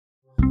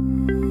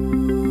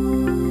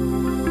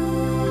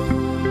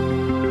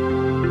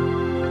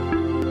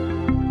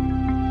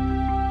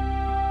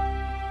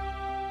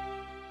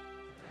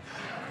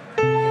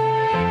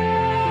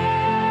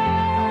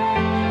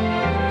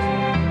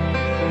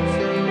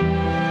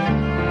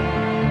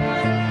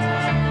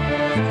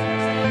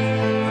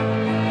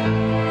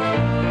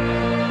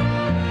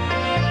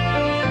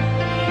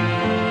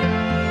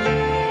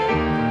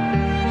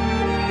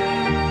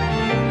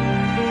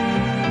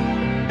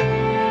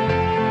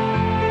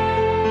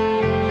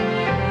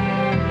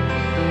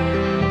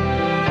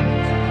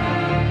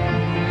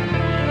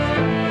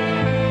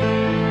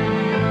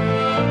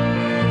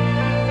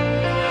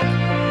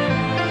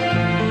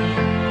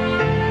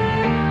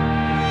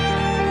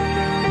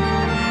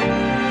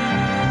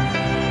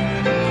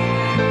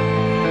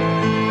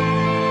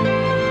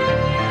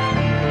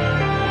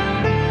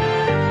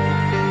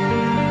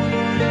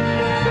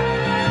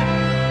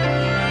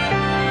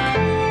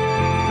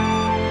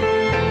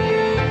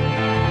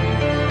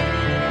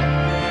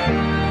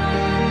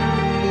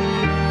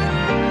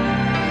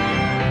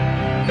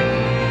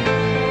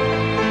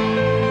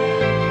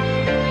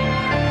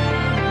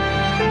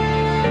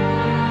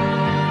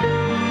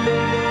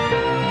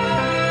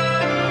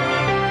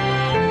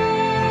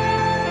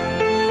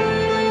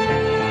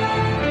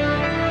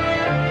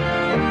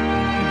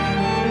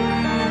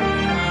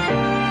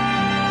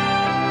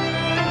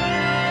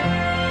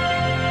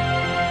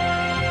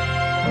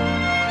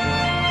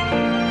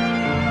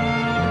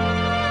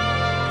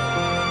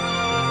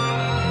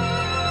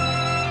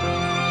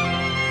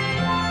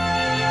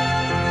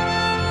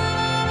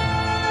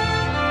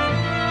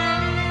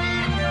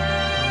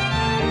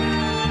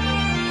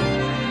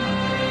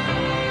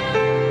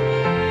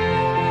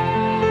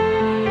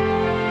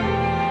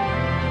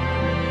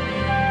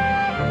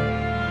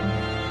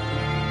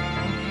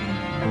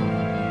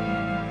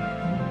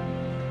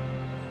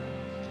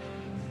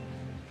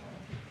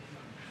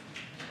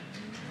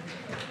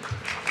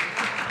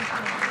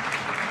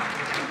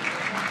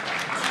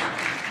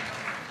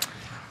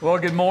Well,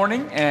 good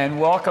morning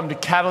and welcome to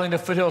Catalina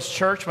Foothills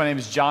Church. My name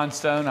is John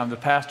Stone. I'm the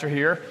pastor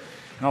here.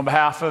 And on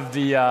behalf of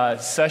the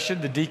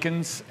session, the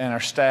deacons, and our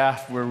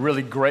staff, we're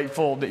really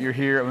grateful that you're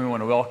here and we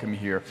want to welcome you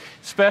here.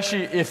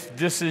 Especially if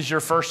this is your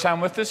first time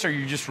with us or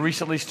you just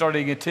recently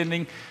started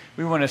attending,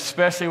 we want to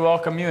especially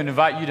welcome you and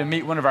invite you to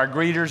meet one of our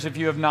greeters if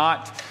you have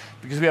not,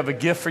 because we have a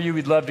gift for you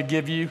we'd love to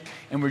give you,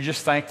 and we're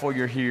just thankful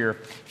you're here.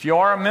 If you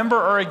are a member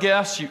or a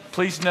guest,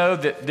 please know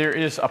that there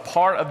is a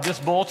part of this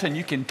bulletin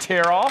you can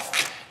tear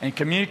off and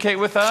communicate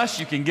with us.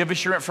 You can give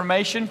us your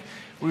information.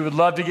 We would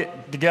love to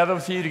get together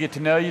with you, to get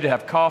to know you, to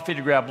have coffee,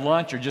 to grab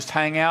lunch, or just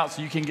hang out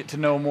so you can get to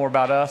know more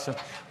about us and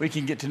we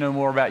can get to know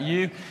more about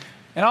you.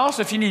 And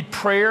also, if you need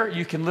prayer,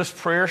 you can list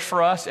prayers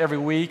for us every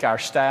week, our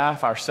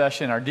staff, our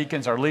session, our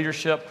deacons, our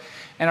leadership,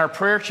 and our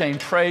prayer chain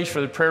prays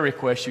for the prayer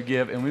requests you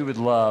give, and we would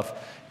love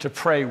to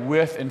pray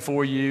with and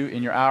for you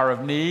in your hour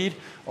of need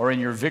or in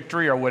your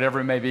victory or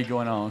whatever may be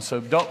going on. So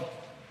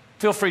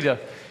feel free to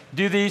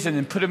do these and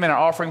then put them in our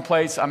offering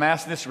plates. I'm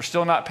asking this, we're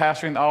still not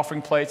pastoring the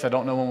offering plates. I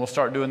don't know when we'll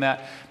start doing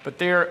that. But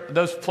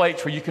those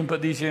plates where you can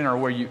put these in are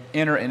where you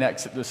enter and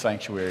exit the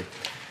sanctuary.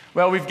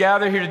 Well, we've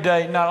gathered here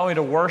today not only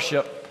to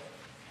worship,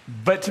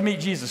 but to meet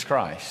Jesus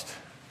Christ.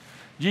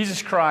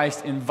 Jesus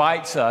Christ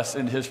invites us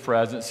into his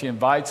presence. He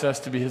invites us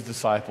to be his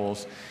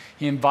disciples.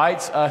 He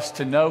invites us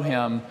to know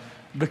him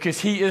because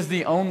he is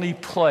the only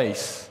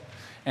place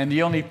and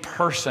the only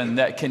person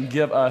that can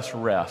give us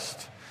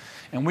rest.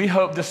 And we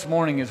hope this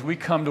morning as we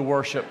come to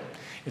worship,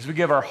 as we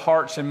give our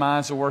hearts and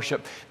minds to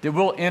worship, that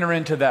we'll enter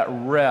into that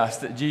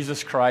rest that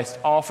Jesus Christ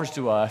offers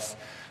to us,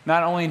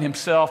 not only in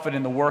himself, but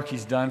in the work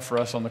he's done for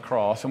us on the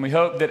cross. And we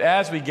hope that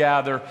as we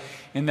gather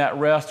in that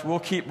rest, we'll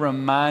keep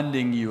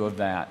reminding you of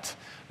that,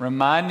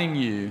 reminding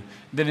you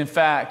that in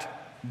fact,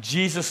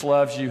 Jesus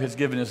loves you, has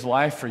given his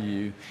life for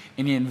you,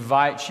 and he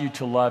invites you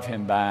to love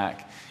him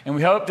back. And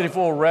we hope that if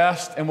we'll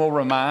rest and we'll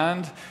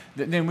remind,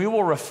 that then we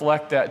will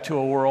reflect that to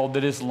a world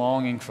that is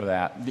longing for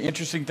that. The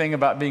interesting thing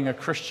about being a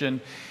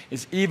Christian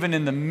is even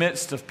in the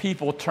midst of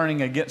people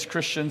turning against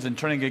Christians and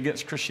turning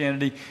against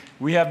Christianity,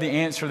 we have the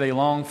answer they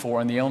long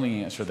for and the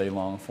only answer they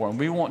long for. And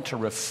we want to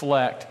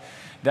reflect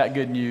that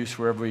good news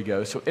wherever we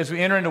go. So as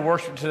we enter into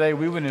worship today,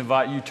 we would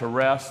invite you to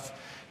rest,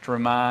 to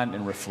remind,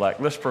 and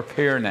reflect. Let's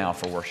prepare now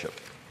for worship.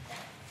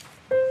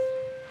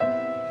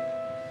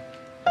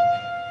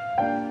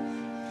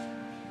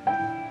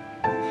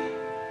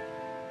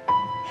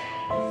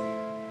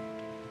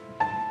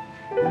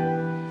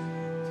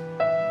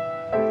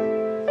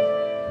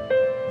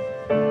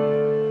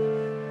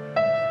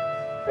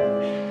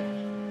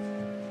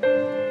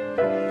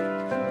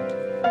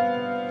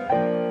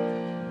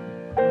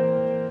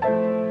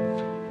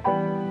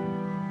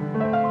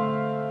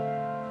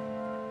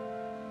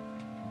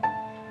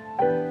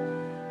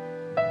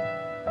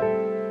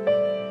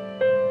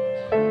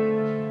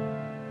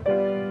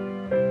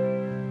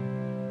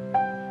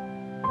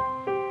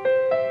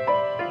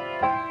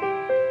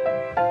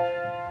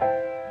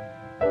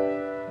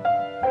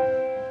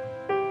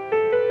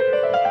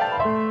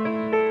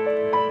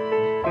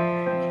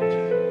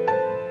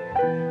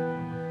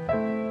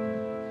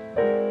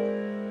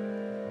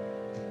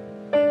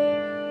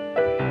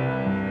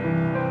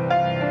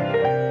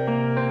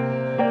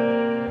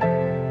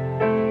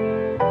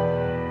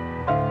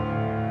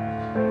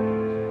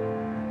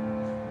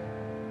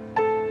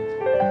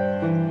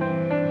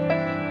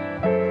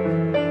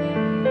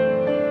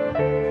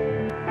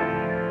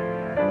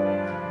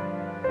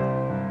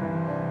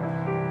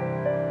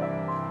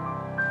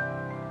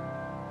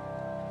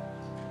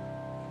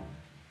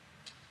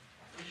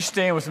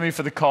 Stand with me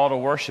for the call to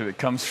worship. It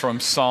comes from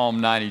Psalm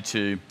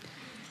 92.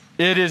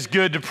 It is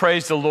good to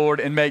praise the Lord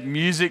and make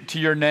music to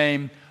your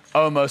name,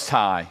 O Most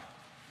High.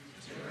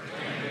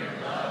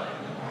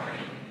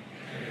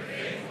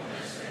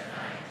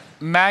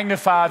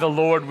 Magnify the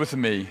Lord with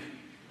me.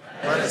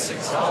 Let us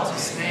exalt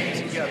his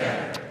name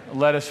together.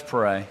 Let us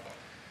pray.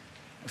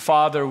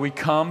 Father, we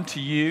come to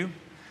you,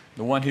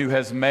 the one who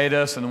has made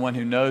us and the one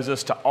who knows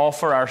us, to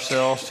offer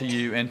ourselves to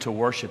you and to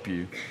worship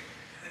you.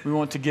 We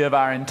want to give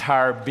our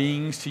entire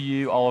beings to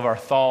you, all of our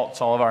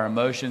thoughts, all of our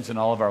emotions, and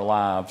all of our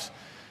lives,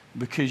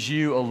 because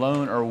you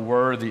alone are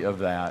worthy of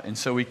that. And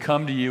so we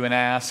come to you and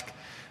ask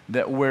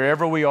that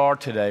wherever we are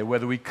today,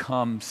 whether we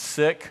come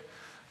sick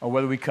or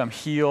whether we come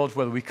healed,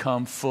 whether we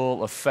come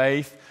full of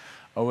faith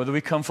or whether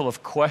we come full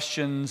of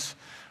questions,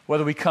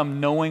 whether we come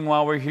knowing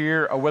while we're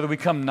here or whether we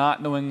come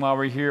not knowing while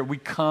we're here, we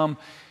come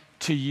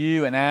to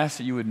you and ask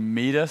that you would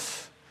meet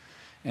us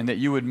and that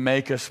you would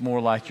make us more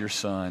like your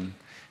Son.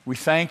 We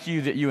thank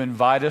you that you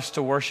invite us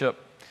to worship.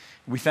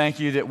 We thank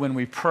you that when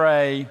we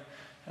pray,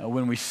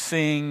 when we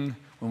sing,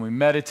 when we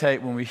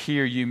meditate, when we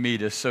hear, you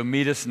meet us. So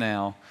meet us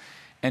now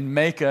and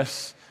make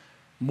us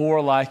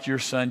more like your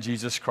Son,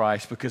 Jesus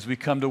Christ, because we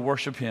come to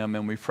worship him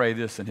and we pray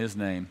this in his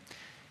name.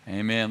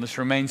 Amen. Let's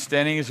remain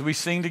standing as we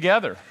sing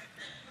together.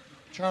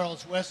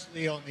 Charles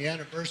Wesley, on the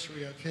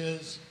anniversary of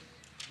his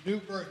new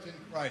birth in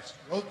Christ,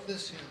 wrote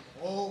this hymn,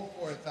 "Oh,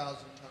 for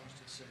 1,000 tongues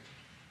to sing."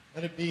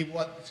 Let it be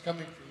what is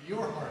coming from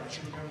your heart as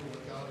you remember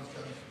what God has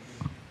done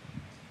for you.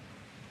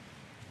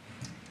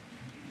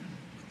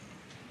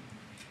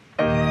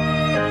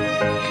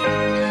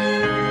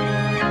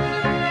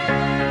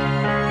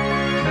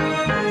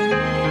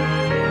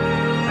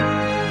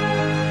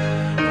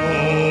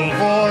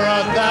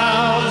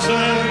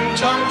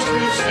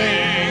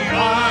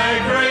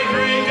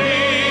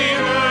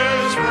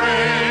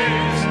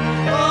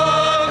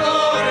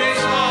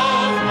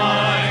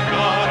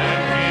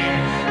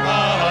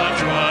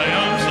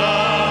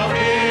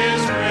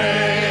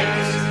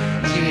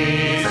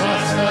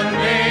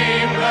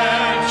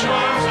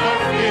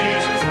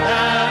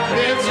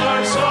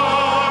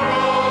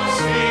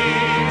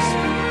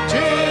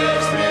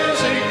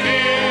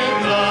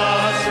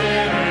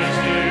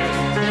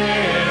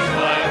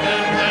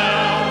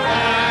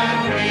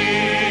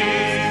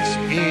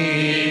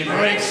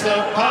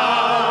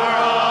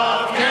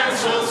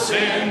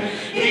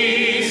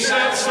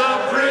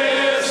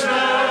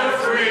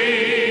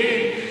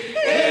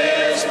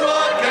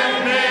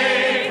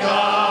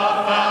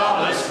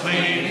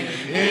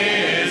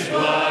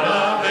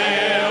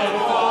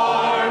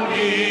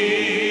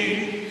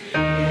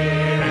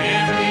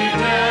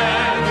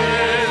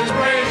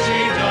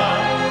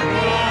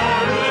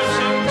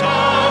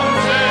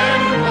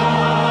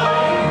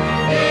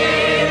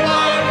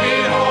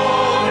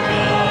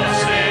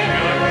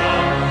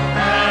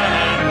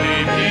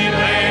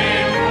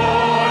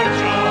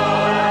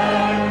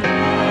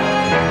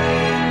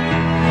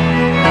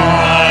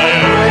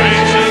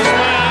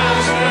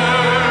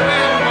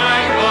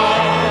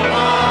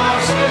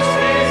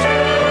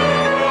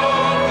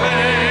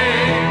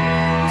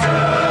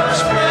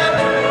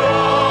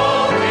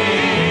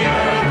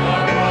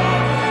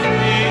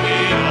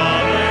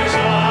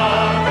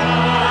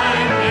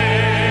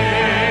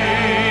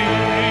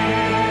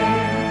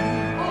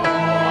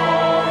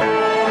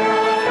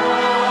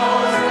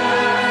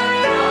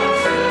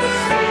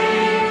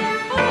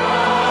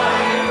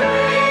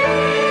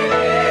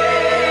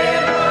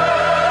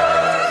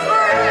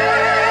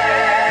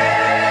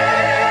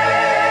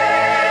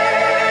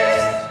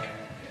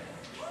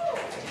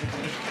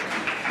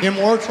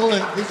 Immortal,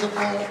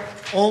 invisible,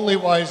 only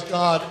wise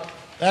God.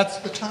 That's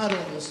the title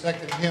of the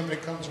second hymn.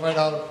 It comes right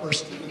out of 1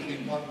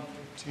 Timothy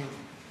 1:15.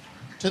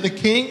 To the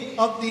King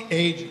of the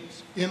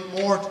ages,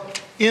 immortal,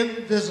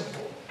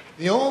 invisible,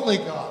 the only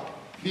God,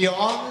 be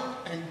honor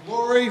and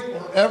glory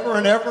forever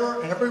and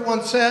ever. And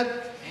everyone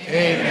said,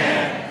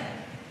 Amen.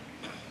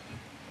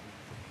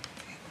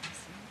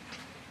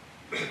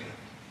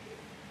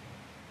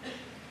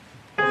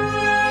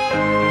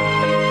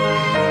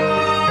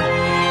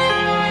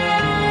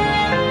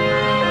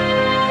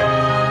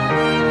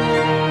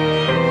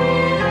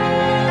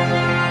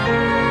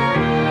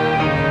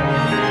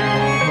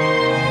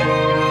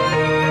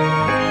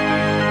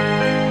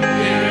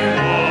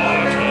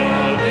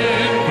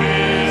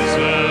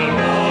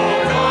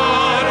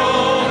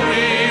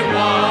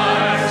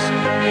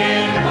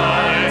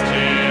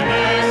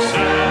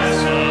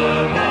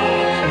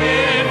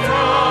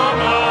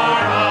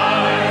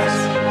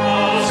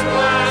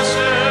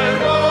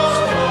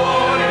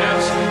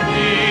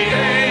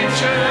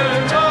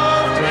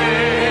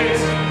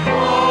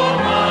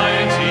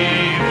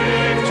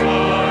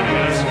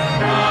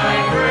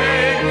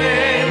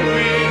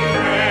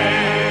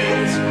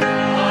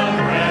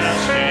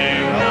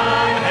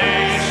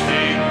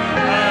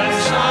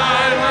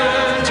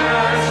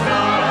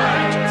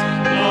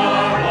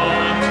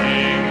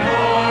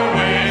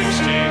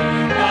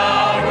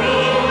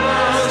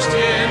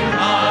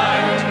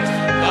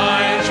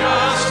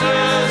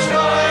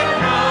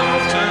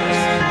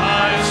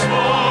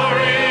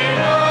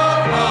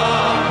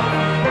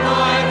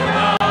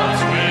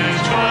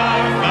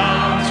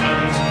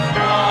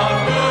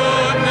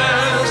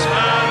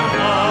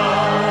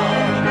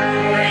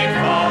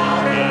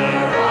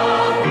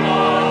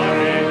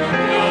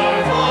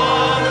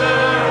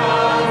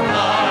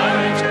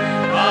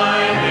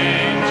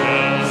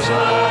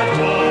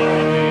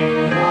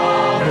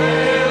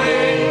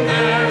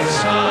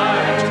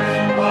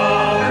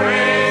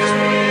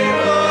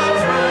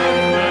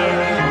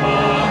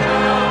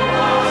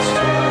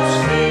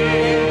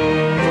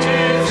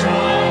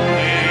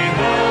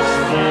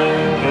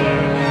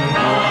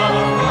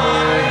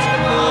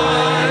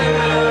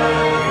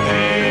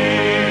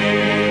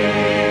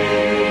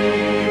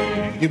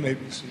 You may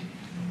be seated.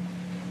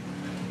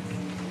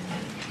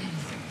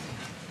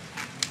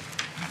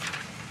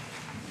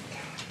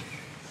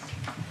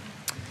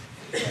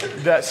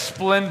 That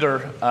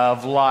splendor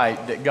of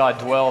light that God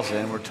dwells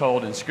in, we're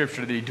told in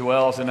Scripture that He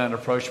dwells in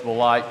unapproachable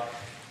light.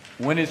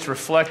 When it's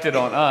reflected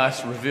on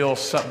us, reveals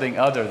something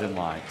other than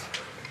light.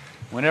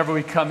 Whenever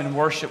we come and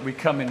worship, we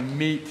come and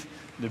meet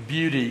the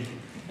beauty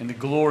and the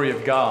glory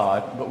of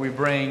God, but we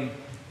bring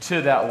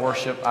to that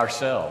worship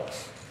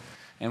ourselves.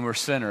 And we're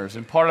sinners.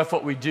 And part of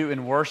what we do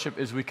in worship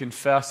is we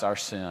confess our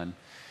sin.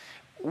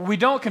 We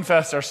don't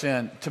confess our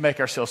sin to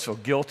make ourselves feel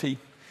guilty.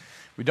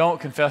 We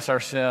don't confess our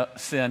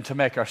sin to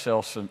make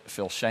ourselves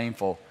feel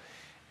shameful.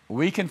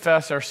 We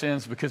confess our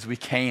sins because we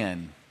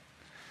can.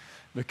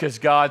 Because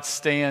God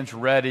stands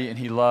ready and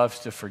He loves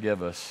to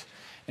forgive us.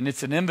 And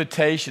it's an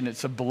invitation,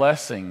 it's a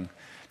blessing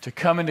to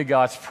come into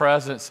God's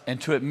presence and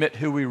to admit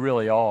who we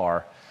really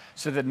are,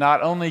 so that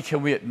not only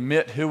can we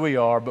admit who we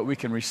are, but we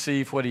can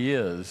receive what He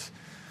is,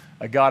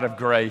 a God of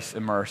grace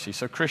and mercy.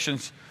 So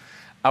Christians,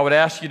 I would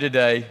ask you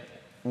today,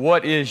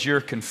 what is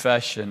your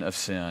confession of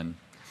sin?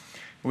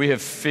 We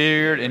have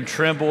feared and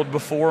trembled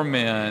before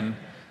men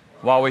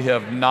while we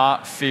have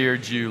not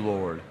feared you,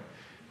 Lord.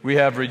 We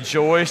have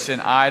rejoiced in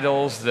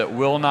idols that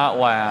will not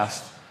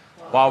last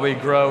while we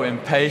grow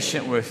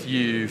impatient with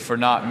you for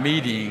not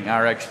meeting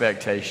our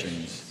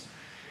expectations.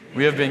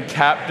 We have been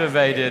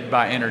captivated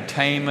by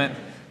entertainment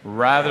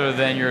rather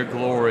than your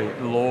glory,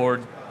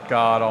 Lord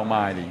God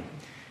Almighty.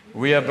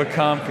 We have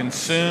become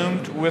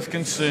consumed with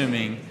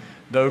consuming,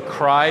 though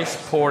Christ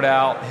poured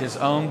out his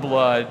own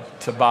blood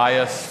to buy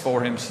us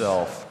for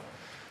himself.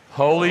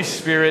 Holy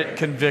Spirit,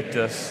 convict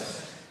us.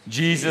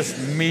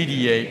 Jesus,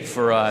 mediate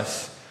for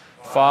us.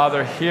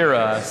 Father, hear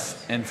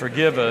us and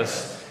forgive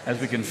us as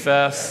we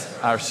confess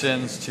our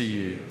sins to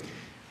you.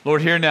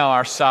 Lord, hear now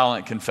our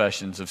silent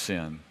confessions of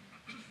sin.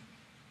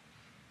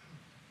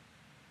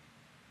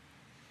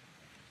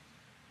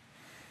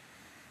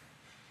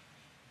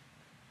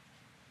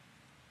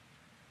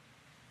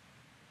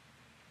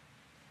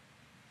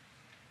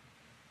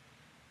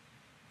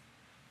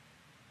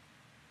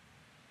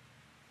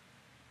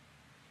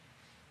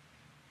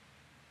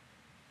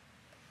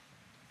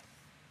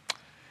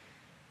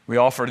 We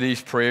offer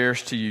these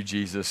prayers to you,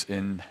 Jesus,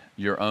 in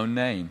your own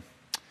name.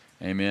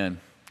 Amen.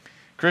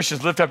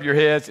 Christians, lift up your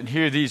heads and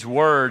hear these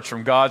words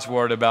from God's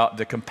word about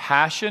the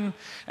compassion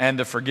and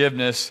the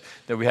forgiveness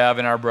that we have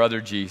in our brother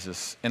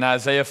Jesus. In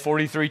Isaiah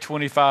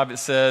 43:25, it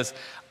says,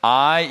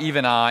 I,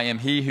 even I, am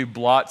he who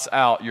blots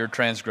out your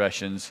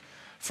transgressions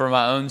for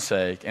my own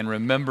sake and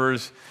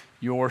remembers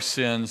your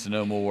sins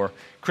no more.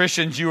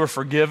 Christians, you are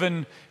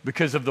forgiven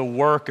because of the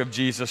work of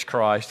Jesus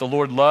Christ. The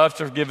Lord loves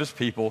to forgive his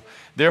people.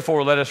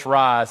 Therefore, let us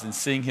rise and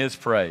sing his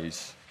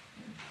praise.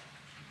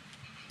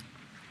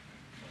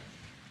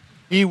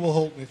 He will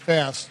hold me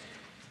fast.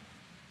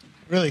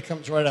 It really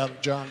comes right out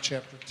of John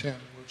chapter 10,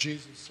 where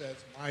Jesus says,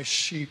 my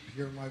sheep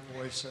hear my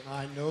voice, and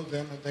I know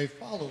them, and they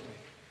follow me.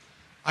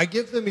 I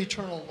give them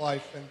eternal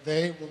life, and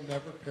they will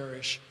never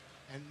perish,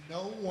 and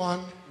no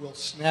one will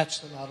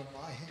snatch them out of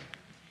my hand.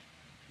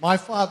 My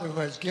Father who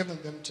has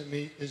given them to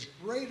me is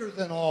greater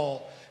than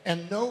all,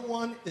 and no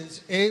one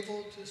is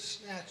able to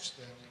snatch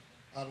them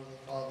out of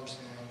the Father's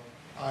hand.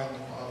 I and the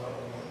Father are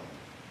one.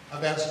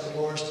 I've asked the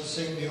Lord to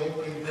sing the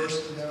opening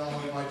verse, and then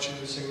I'll invite you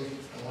to sing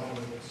along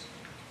with us.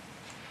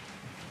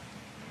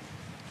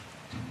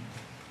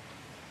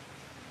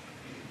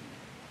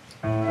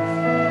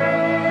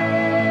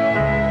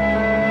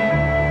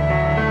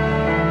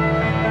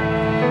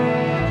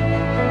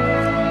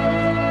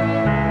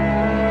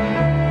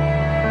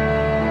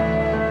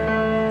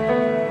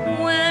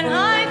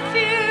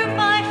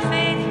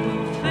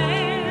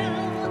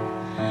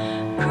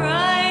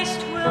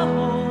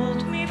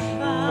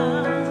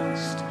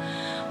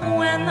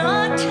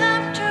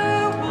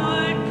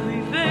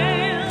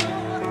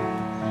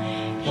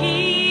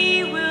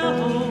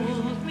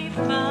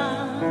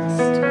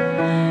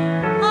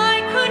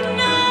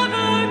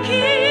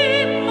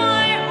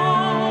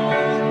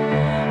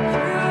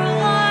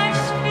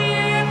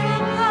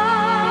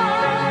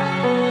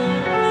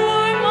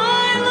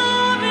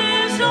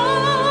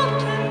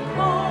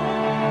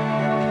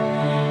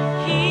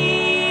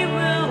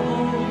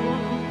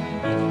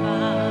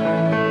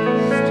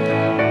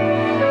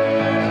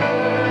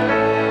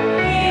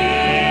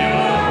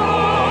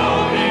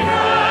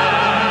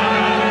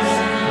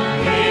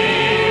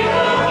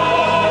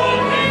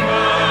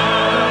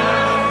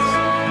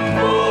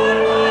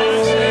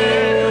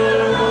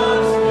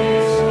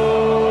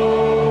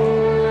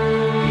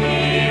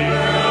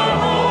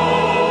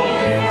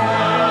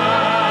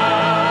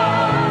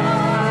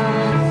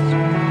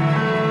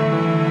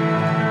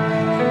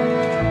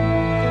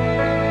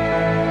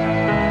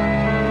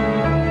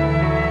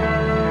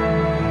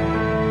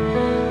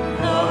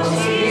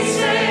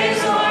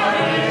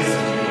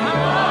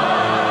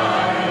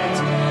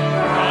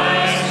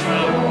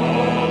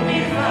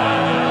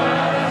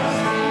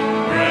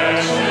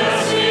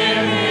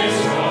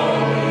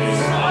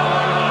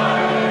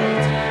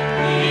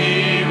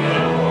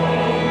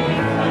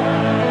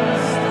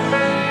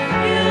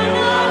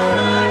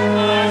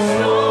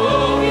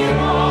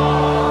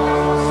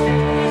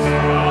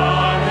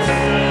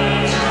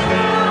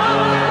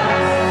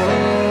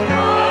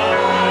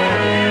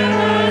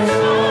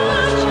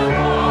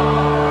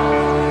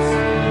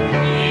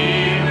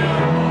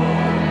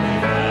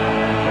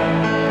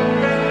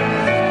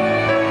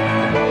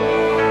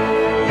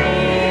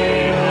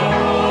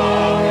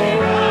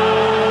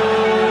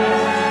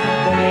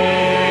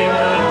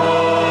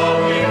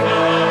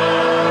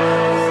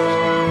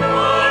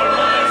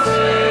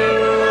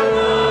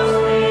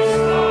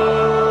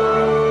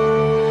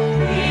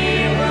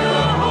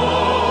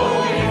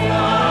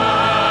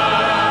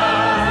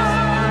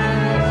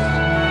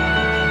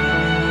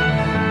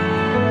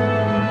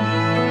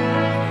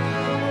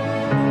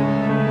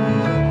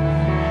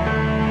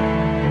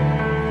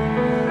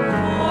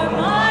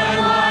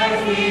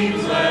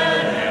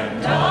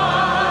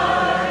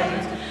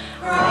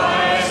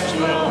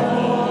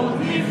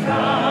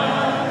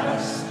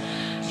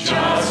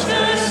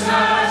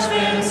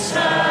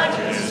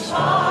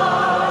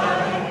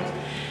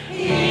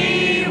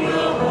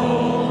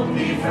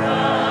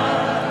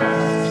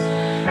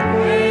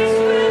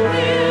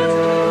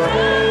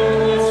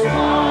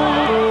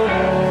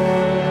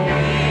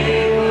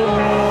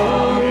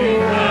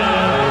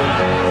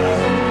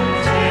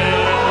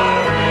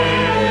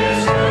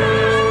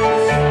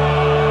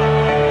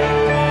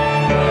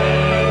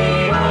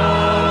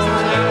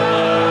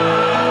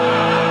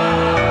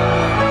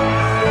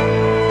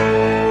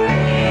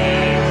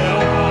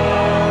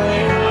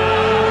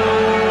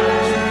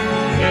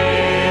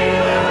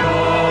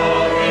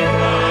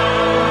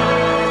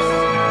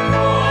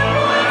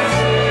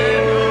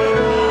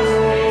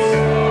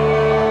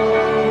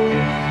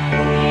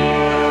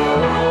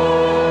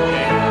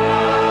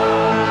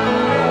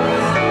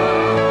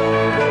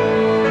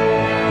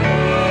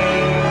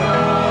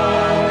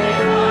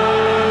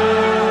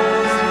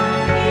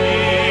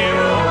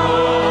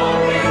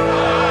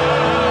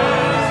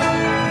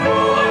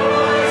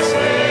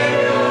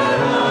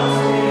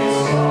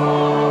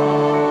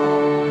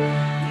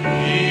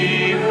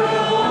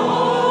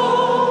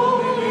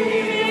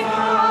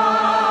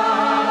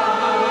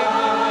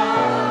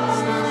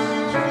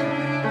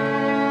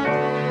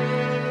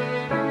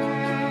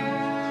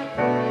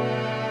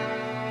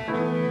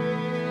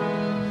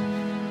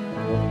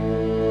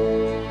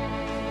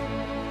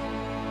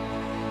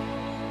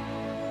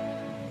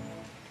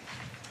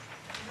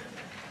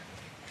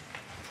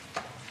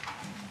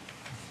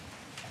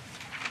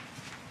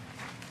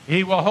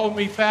 He will hold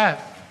me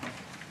fast.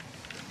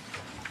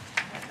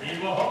 He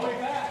will hold me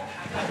back.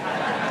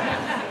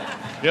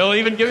 He'll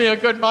even give me a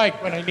good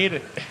mic when I need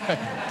it.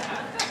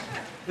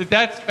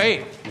 That's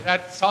faith.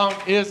 That song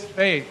is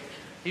faith.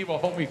 He will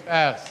hold me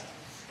fast.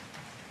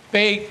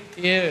 Faith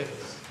is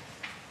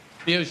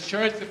the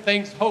assurance of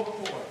things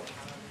hoped for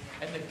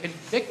and the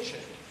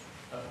conviction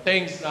of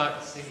things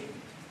not seen.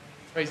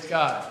 Praise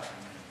God.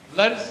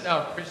 Let us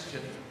now,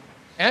 Christian,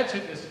 answer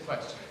this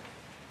question.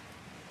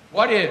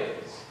 What is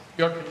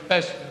your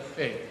confession of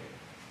faith?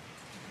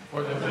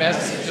 For the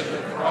message of the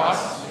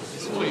cross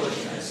is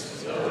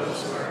foolishness to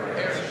those who are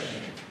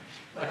perishing,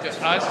 but to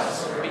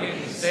us who are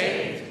being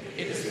saved,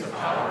 it is the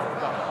power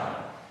of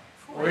God.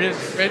 For it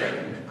is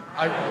written,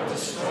 I will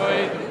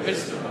destroy the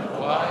wisdom of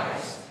the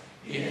wise,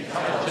 the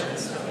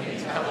intelligence of the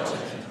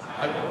intelligent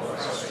I will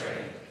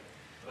frustrate.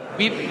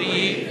 We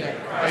believe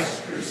that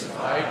Christ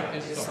crucified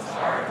is the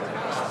heart of the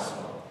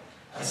gospel,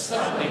 a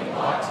stumbling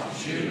block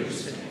to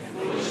Jews and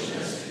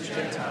foolishness to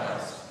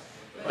Gentiles.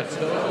 But to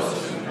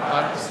those whom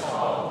God has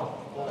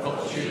called,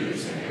 both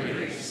Jews and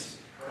Greeks,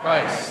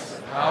 Christ,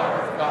 the power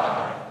of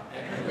God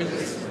and the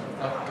wisdom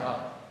of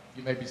God.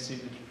 You may be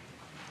seated.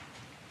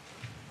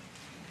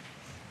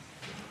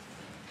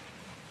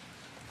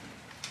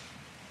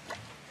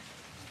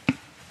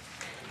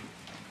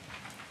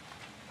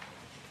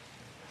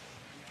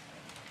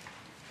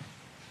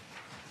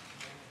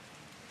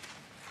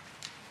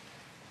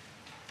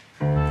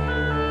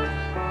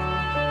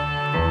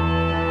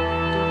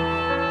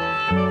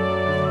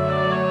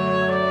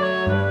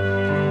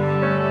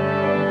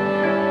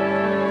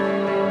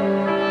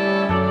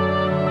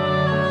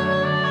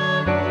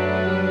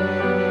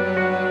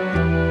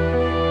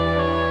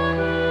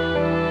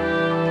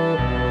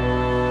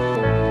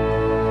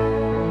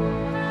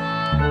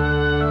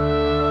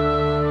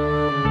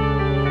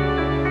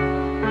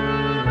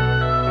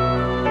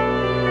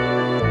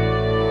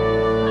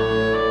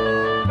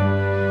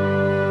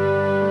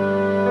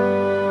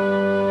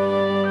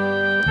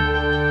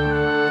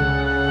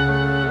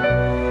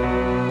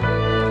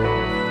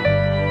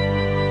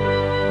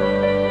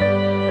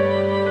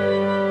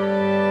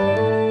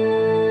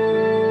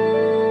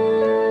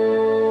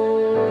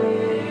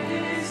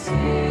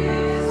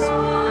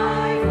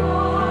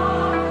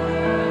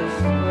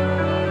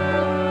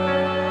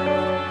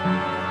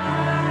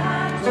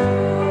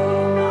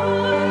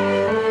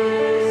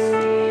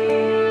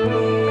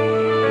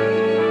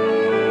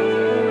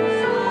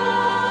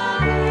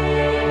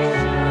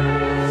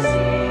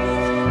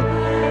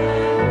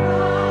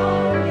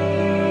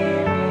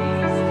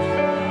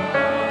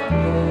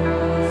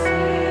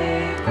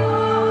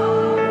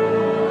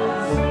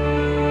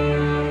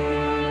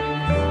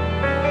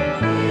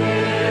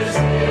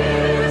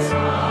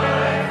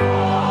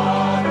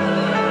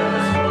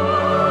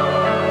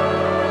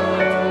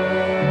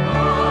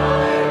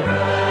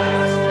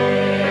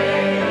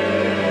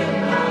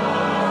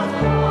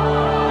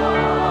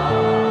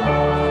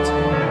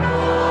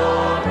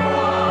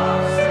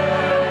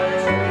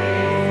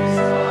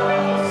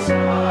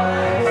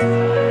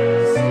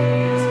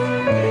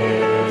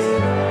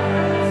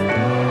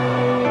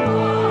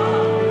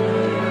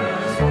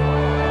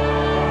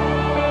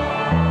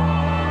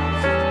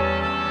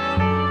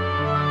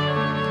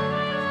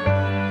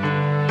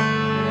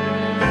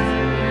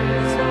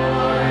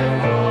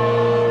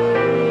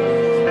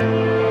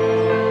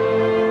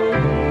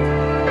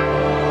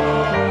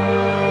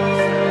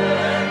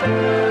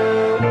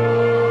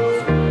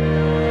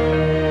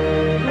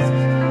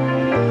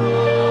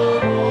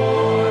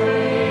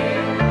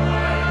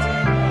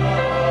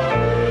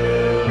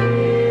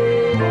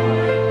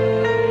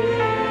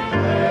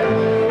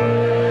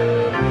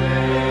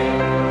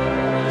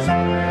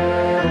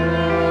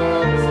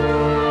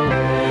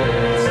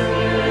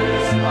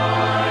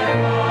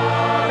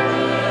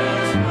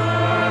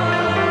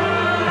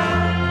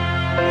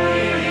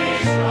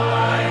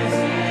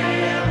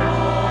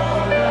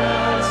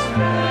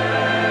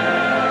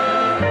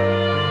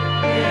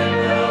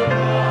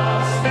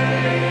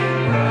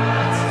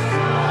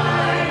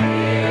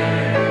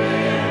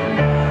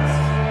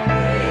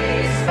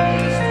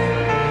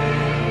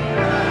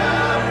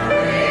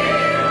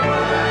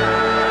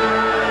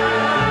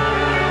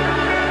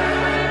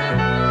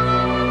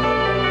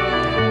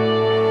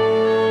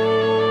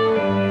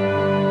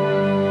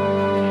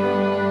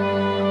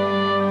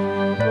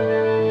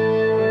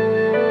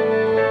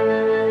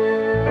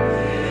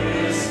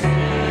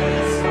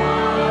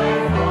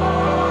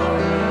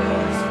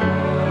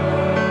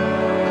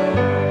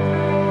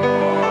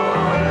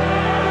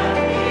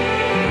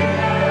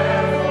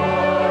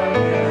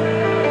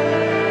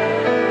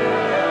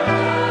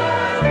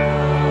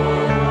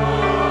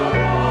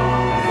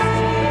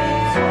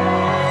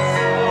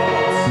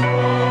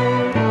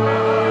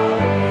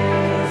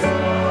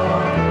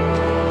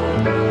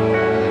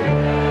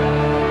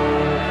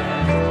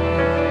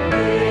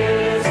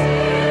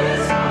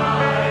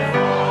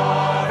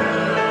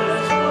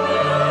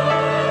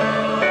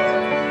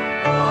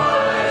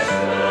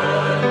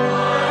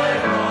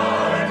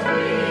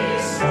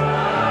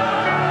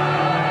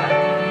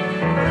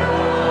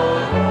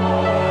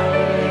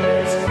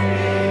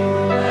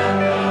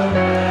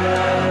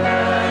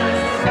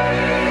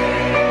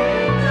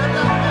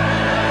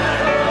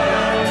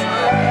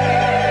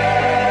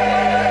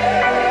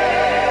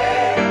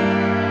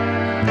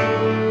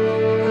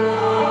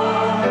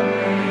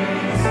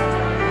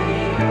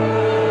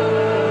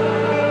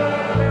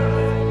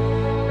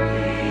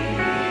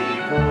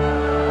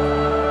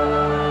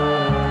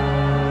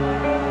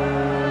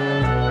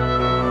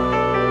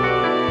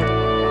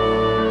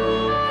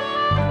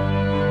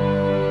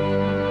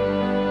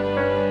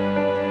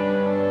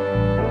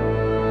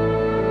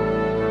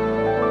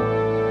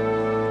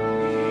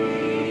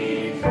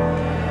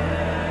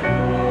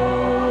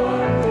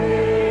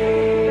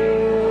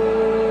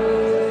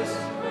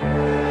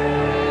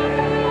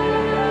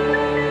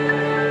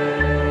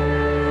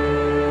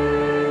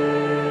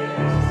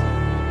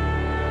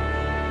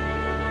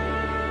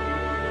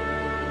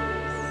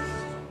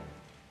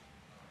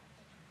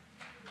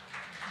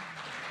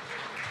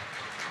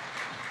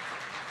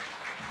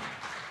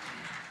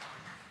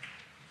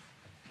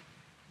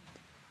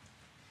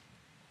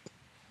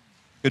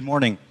 Good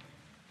morning.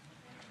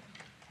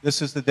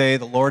 This is the day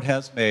the Lord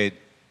has made.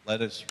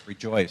 Let us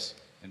rejoice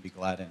and be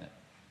glad in it.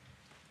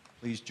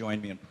 Please join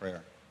me in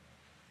prayer.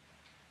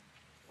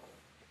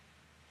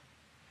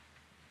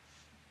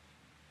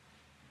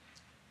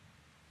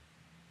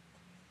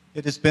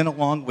 It has been a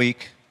long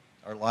week.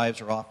 Our lives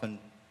are often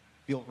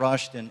feel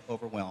rushed and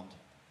overwhelmed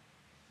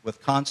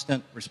with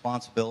constant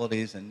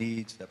responsibilities and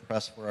needs that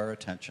press for our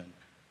attention.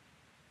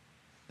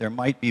 There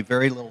might be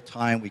very little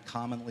time we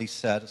commonly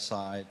set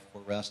aside for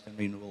rest and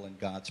renewal in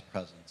God's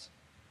presence.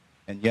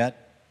 And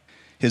yet,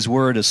 His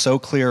Word is so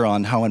clear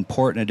on how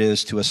important it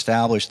is to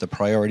establish the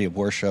priority of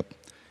worship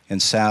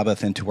and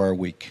Sabbath into our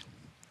week.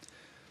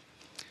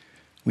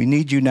 We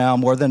need you now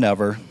more than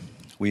ever.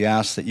 We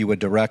ask that you would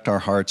direct our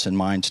hearts and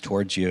minds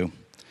towards you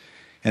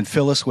and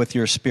fill us with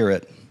your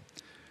Spirit,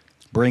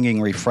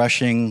 bringing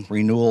refreshing,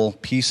 renewal,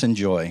 peace, and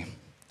joy.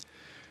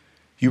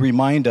 You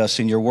remind us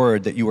in your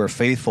word that you are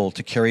faithful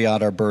to carry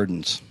out our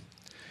burdens.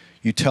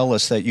 You tell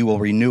us that you will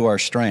renew our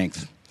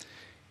strength,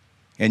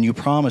 and you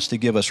promise to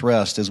give us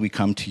rest as we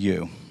come to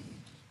you.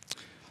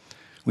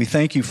 We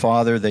thank you,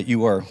 Father, that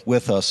you are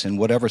with us in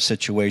whatever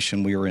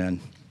situation we are in.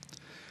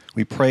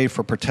 We pray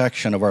for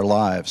protection of our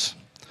lives,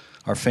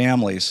 our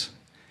families,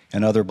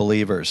 and other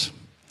believers.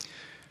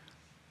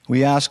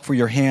 We ask for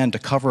your hand to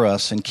cover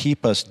us and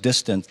keep us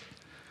distant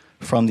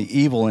from the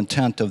evil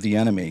intent of the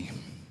enemy.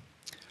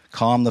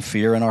 Calm the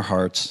fear in our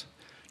hearts,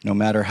 no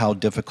matter how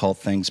difficult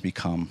things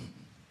become.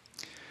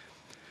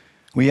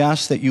 We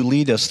ask that you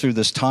lead us through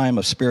this time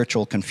of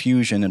spiritual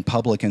confusion and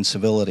public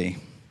incivility.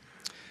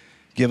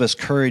 Give us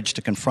courage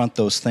to confront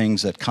those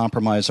things that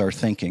compromise our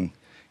thinking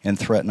and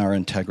threaten our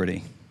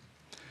integrity.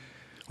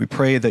 We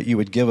pray that you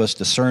would give us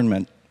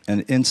discernment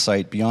and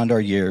insight beyond our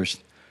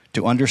years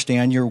to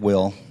understand your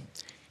will,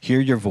 hear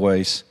your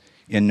voice,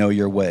 and know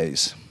your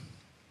ways.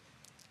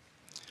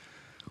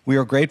 We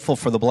are grateful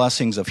for the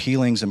blessings of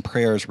healings and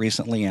prayers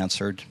recently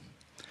answered.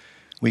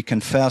 We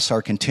confess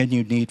our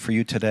continued need for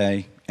you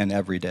today and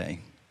every day.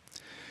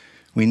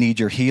 We need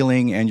your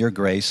healing and your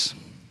grace.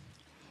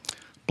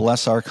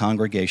 Bless our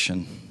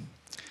congregation.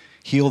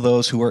 Heal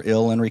those who are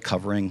ill and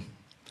recovering.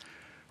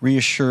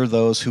 Reassure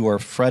those who are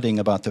fretting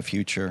about the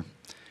future,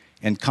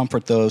 and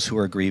comfort those who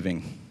are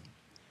grieving.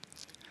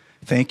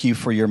 Thank you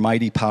for your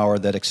mighty power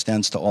that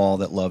extends to all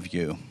that love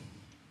you.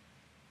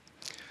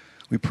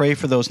 We pray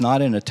for those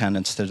not in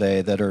attendance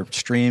today that are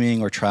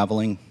streaming or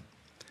traveling.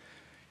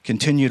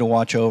 Continue to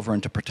watch over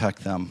and to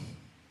protect them.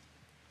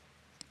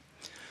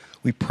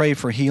 We pray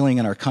for healing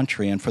in our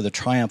country and for the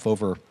triumph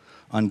over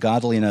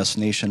ungodliness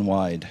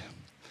nationwide.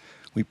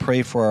 We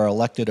pray for our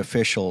elected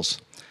officials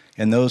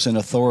and those in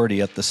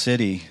authority at the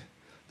city,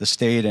 the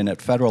state, and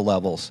at federal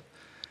levels,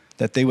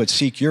 that they would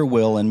seek your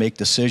will and make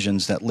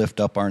decisions that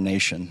lift up our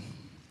nation.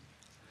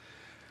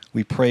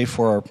 We pray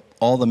for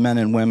all the men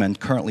and women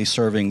currently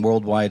serving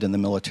worldwide in the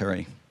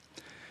military.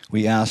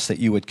 We ask that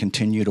you would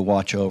continue to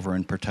watch over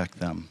and protect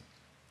them.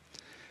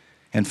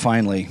 And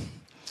finally,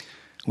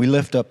 we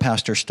lift up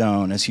Pastor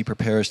Stone as he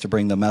prepares to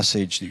bring the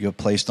message that you have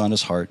placed on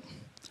his heart.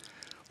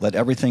 Let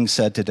everything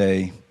said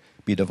today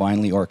be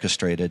divinely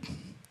orchestrated.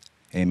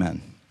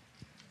 Amen.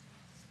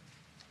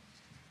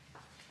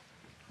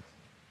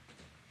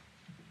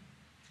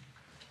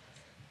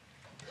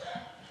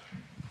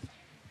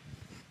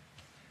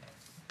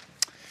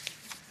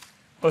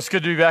 Well, it's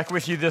good to be back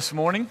with you this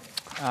morning.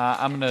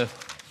 I'm going to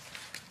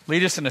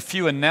lead us in a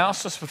few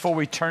announcements before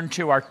we turn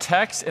to our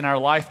text in our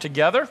life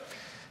together.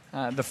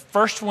 The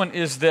first one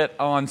is that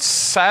on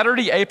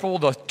Saturday, April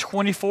the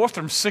 24th,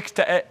 from 6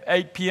 to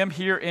 8 p.m.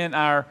 here in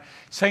our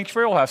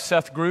sanctuary, we'll have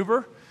Seth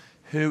Gruber,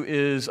 who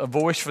is a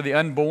voice for the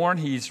unborn.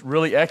 He's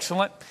really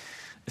excellent,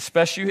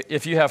 especially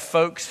if you have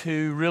folks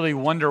who really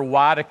wonder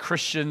why do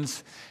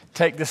Christians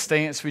take the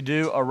stance we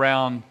do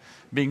around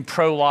being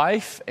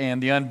pro-life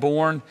and the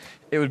unborn.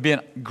 It would be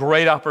a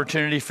great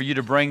opportunity for you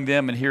to bring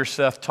them and hear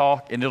Seth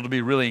talk, and it'll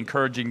be really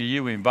encouraging to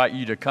you. We invite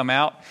you to come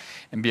out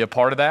and be a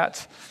part of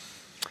that.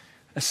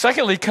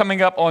 Secondly,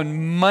 coming up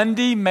on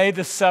Monday, May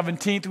the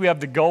 17th, we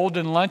have the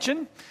Golden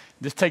Luncheon.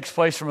 This takes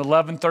place from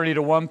 11:30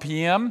 to 1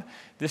 p.m.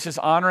 This is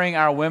honoring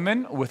our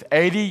women with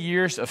 80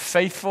 years of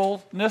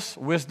faithfulness,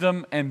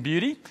 wisdom, and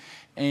beauty.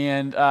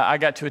 And I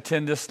got to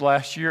attend this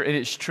last year, and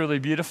it's truly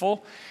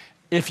beautiful.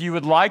 If you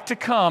would like to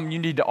come, you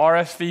need to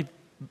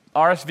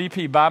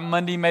RSVP by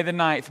Monday, May the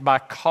 9th by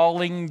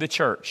calling the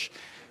church.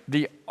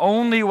 The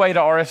only way to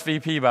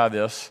RSVP by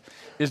this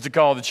is to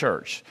call the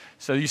church.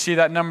 So you see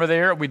that number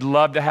there? We'd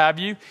love to have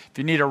you. If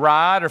you need a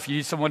ride or if you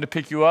need someone to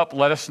pick you up,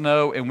 let us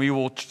know and we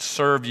will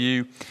serve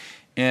you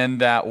in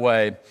that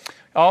way.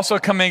 Also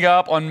coming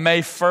up on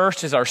May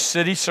 1st is our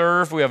City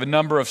Serve. We have a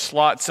number of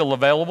slots still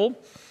available.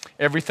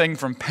 Everything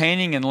from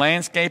painting and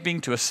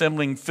landscaping to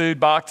assembling food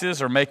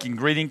boxes or making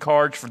greeting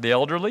cards for the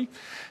elderly.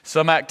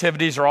 Some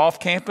activities are off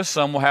campus,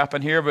 some will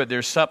happen here, but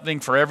there's something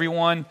for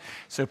everyone.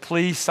 So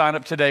please sign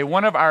up today.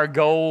 One of our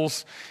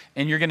goals,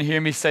 and you're going to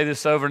hear me say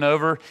this over and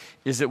over,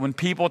 is that when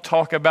people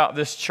talk about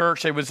this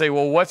church, they would say,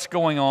 well, what's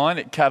going on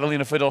at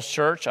Catalina Foothills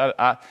Church?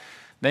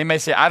 They may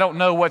say, I don't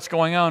know what's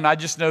going on. I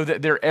just know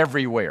that they're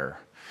everywhere.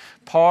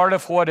 Part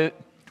of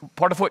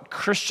what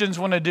Christians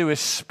want to do is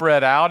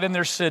spread out in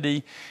their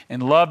city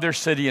and love their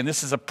city, and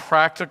this is a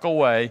practical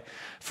way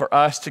for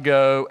us to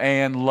go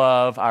and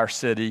love our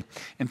city.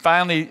 And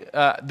finally,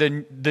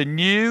 the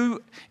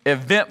new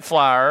event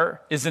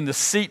flyer is in the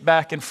seat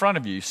back in front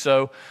of you.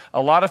 So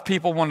a lot of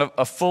people want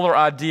a fuller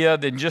idea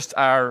than just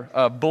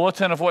our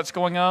bulletin of what's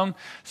going on.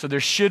 So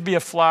there should be a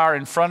flyer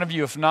in front of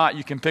you. If not,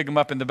 you can pick them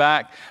up in the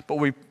back. But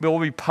we will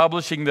be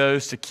publishing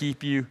those to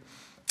keep you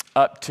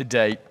up to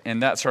date,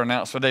 and that's our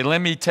announcement today. Let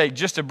me take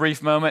just a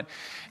brief moment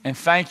and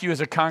thank you as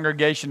a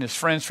congregation, as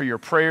friends, for your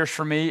prayers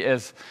for me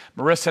as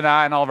Marissa and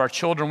I and all of our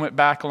children went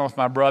back along with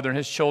my brother and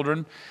his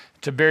children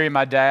to bury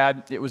my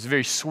dad. It was a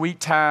very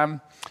sweet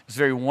time. It was a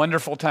very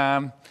wonderful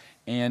time,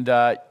 and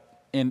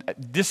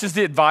this is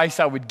the advice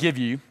I would give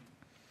you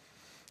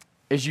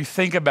as you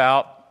think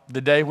about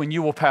the day when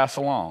you will pass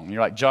along.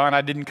 You're like, John,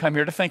 I didn't come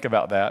here to think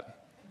about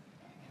that.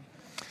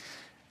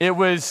 It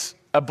was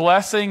a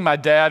blessing. My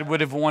dad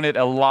would have wanted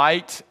a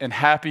light and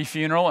happy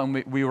funeral,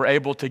 and we were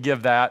able to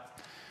give that.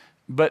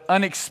 But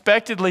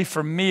unexpectedly,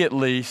 for me at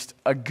least,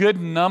 a good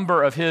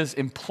number of his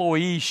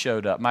employees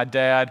showed up. My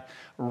dad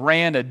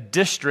ran a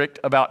district,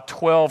 about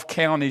 12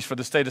 counties for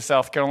the state of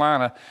South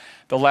Carolina,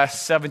 the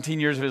last 17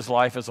 years of his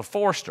life as a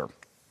forester.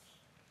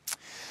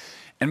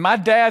 And my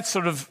dad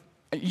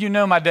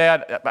my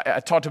dad, I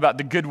talked about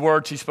the good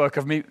words he spoke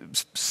of me.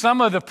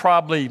 Some of the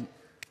probably,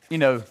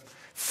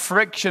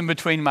 friction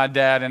between my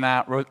dad and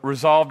I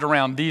resolved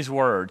around these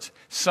words.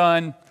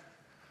 Son,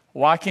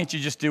 why can't you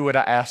just do what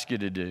I ask you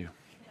to do?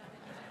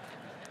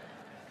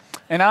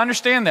 And I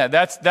understand that.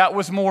 That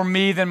was more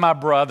me than my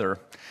brother.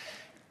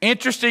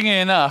 Interestingly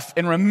enough,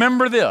 and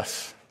remember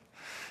this,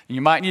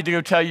 you might need to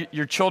go tell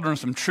your children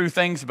some true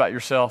things about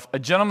yourself. A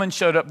gentleman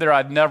showed up there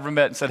I'd never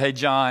met and said, hey,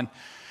 John,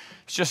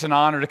 it's just an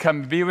honor to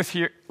come be with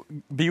you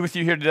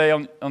here today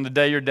on the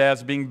day your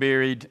dad's being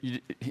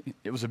buried.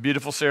 It was a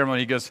beautiful ceremony.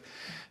 He goes,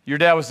 your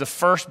dad was the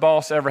first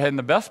boss I ever had and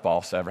the best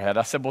boss I ever had.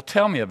 I said, well,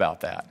 tell me about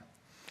that.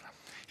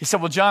 He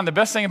said, well, John, the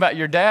best thing about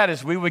your dad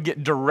is we would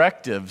get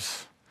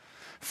directives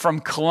from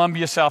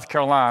Columbia, South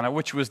Carolina,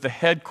 which was the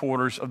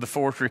headquarters of the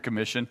Forestry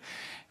Commission.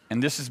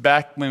 And this is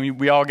back when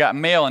we all got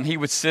mail, and he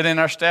would sit in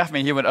our staff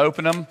meeting. He would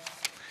open them,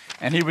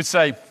 and he would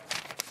say,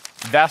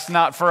 that's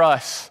not for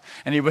us.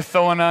 And he would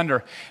throw it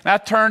under. And I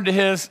turned to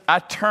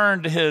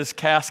his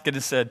casket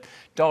and said,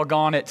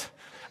 doggone it,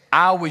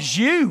 I was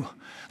you.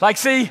 Like,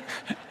 see,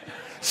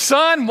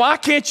 son, why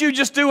can't you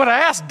just do what I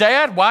asked?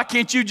 Dad, why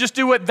can't you just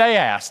do what they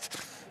asked?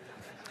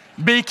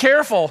 Be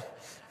careful.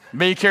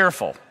 Be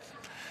careful.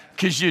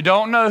 Because you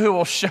don't know who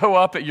will show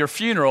up at your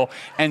funeral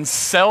and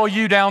sell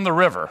you down the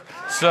river.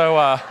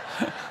 So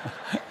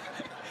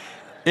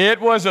it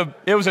was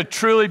a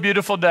truly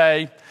beautiful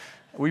day.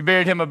 We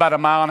buried him about 1.5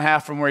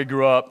 miles from where he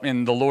grew up,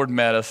 and the Lord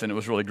met us, and it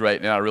was really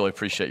great, and I really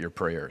appreciate your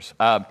prayers.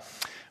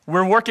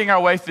 We're working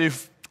our way through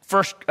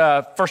 1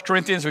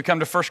 Corinthians. We come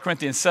to 1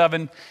 Corinthians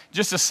 7.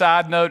 Just a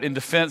side note in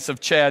defense of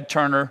Chad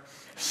Turner.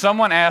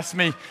 Someone asked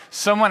me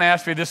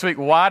this week,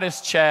 why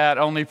does Chad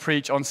only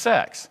preach on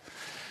sex?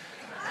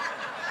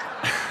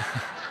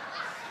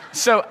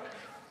 So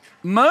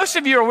most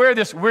of you are aware of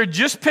this. We're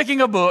just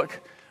picking a book.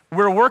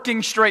 We're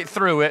working straight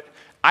through it.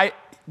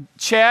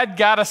 Chad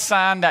got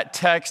assigned that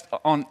text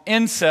on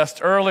incest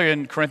earlier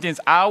in Corinthians.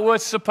 I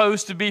was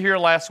supposed to be here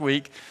last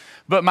week,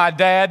 but my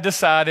dad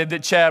decided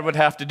that Chad would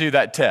have to do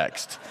that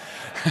text.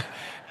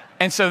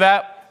 And so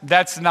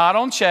that's not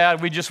on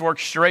Chad. We just worked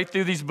straight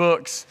through these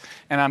books,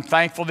 and I'm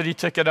thankful that he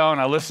took it on.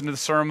 I listened to the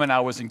sermon. I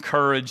was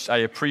encouraged. I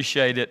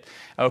appreciate it.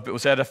 I hope it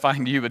was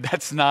edifying to you, but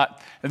that's not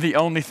the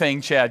only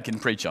thing Chad can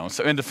preach on.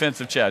 So in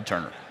defense of Chad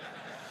Turner.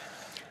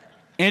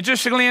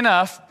 Interestingly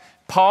enough,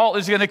 Paul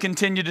is going to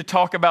continue to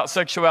talk about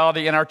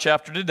sexuality in our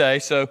chapter today.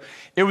 So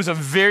it was a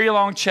very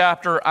long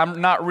chapter.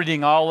 I'm not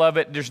reading all of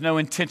it. There's no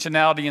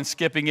intentionality in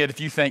skipping it. If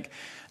you think,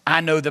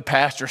 I know the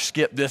pastor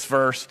skipped this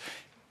verse,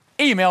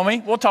 email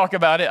me. We'll talk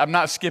about it. I'm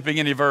not skipping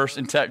any verse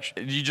in text.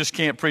 You just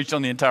can't preach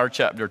on the entire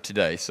chapter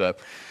today. So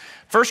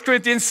 1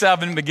 Corinthians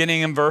 7,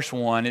 beginning in verse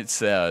 1, it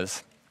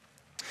says,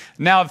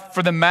 now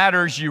for the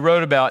matters you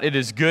wrote about, it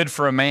is good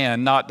for a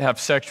man not to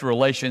have sexual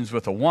relations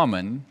with a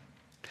woman.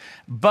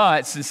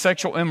 But since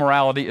sexual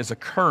immorality is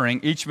occurring,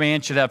 each man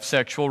should have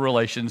sexual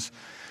relations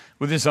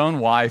with his own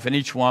wife, and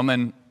each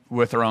woman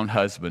with her own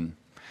husband.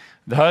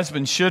 The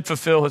husband should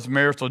fulfill his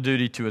marital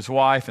duty to his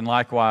wife, and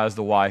likewise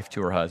the wife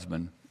to her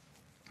husband.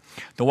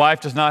 The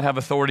wife does not have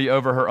authority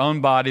over her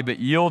own body, but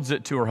yields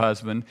it to her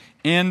husband.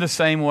 In the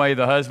same way,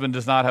 the husband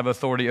does not have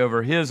authority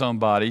over his own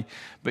body,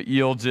 but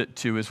yields it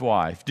to his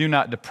wife. Do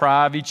not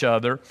deprive each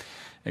other,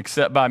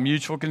 except by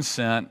mutual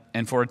consent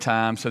and for a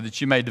time, so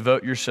that you may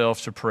devote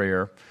yourselves to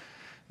prayer.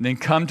 Then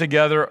come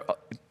together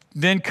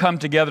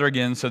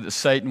again so that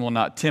Satan will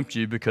not tempt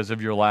you because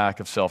of your lack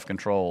of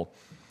self-control.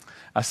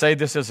 I say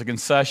this as a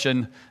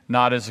concession,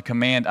 not as a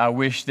command. I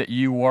wish that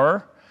you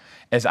were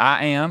as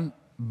I am,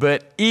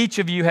 but each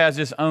of you has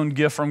his own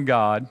gift from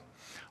God.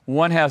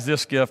 One has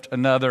this gift,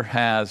 another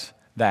has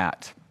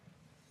that.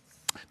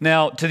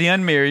 Now, to the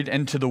unmarried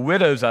and to the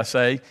widows, I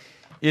say,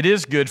 It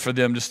is good for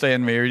them to stay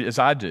unmarried as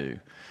I do.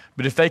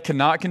 But if they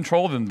cannot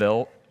control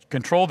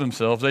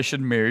themselves, they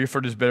should marry, for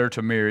it is better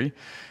to marry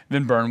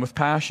than burn with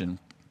passion.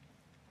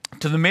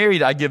 To the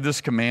married I give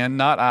this command,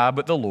 not I,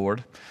 but the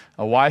Lord.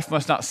 A wife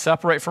must not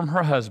separate from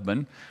her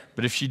husband,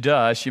 but if she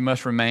does, she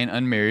must remain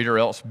unmarried or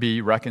else be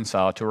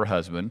reconciled to her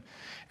husband.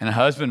 And a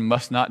husband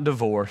must not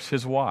divorce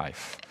his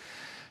wife.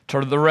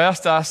 To the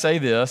rest I say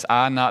this,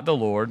 I, not the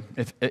Lord.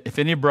 If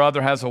any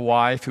brother has a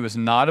wife who is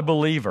not a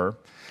believer,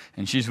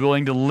 and she's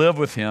willing to live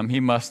with him, he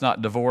must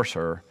not divorce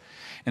her.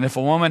 And if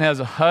a woman has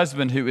a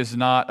husband who is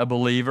not a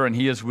believer, and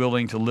he is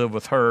willing to live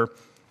with her,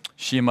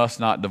 she must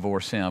not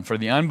divorce him. For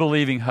the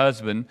unbelieving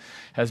husband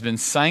has been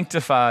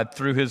sanctified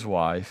through his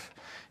wife,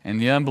 and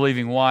the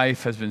unbelieving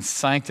wife has been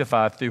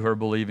sanctified through her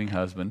believing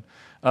husband.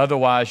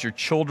 Otherwise your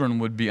children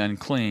would be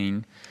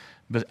unclean,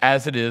 but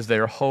as it is, they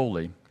are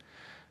holy.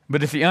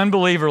 But if the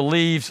unbeliever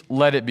leaves,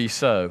 let it be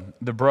so.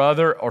 The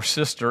brother or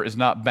sister is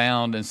not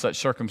bound in such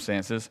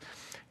circumstances.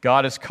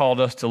 God has called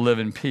us to live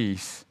in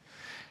peace.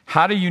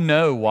 How do you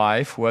know,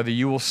 wife, whether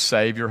you will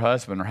save your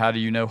husband? Or how do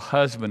you know,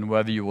 husband,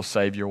 whether you will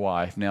save your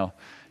wife? Now,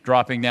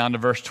 dropping down to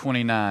verse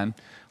 29.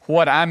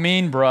 What I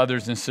mean,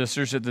 brothers and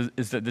sisters,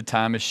 is that the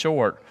time is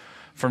short.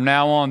 From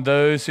now on,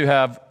 those who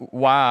have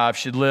wives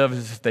should live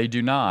as if they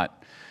do not.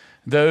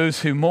 Those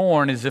who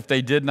mourn as if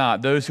they did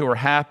not. Those who are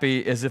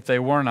happy as if they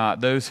were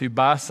not. Those who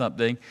buy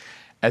something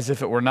as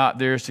if it were not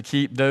theirs to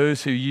keep.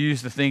 Those who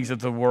use the things of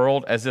the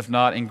world as if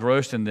not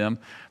engrossed in them.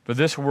 For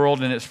this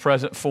world in its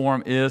present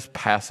form is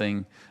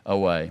passing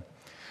away.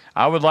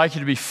 I would like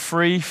you to be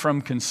free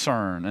from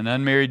concern. An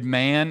unmarried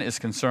man is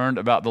concerned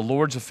about the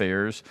Lord's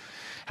affairs,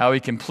 how he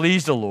can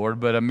please the Lord,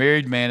 but a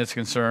married man is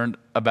concerned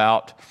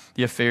about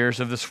the affairs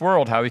of this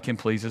world, how he can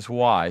please his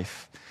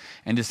wife.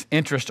 And his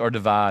interests are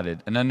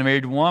divided. An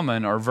unmarried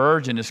woman or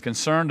virgin is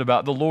concerned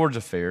about the Lord's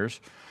affairs.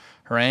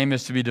 Her aim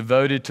is to be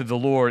devoted to the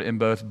Lord in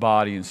both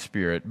body and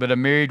spirit. But a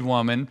married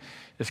woman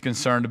is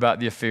concerned about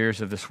the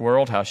affairs of this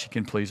world, how she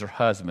can please her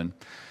husband.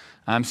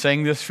 I'm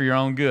saying this for your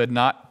own good,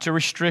 not to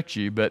restrict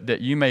you, but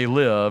that you may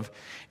live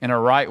in a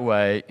right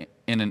way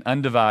in an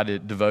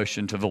undivided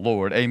devotion to the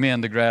Lord.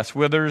 Amen. The grass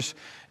withers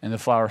and the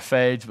flower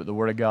fades, but the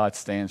word of God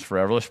stands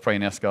forever. Let's pray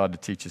and ask God to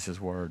teach us his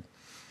word.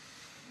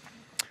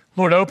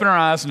 Lord, open our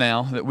eyes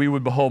now that we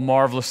would behold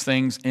marvelous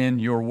things in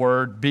your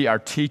word. Be our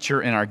teacher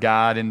and our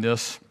guide in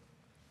this.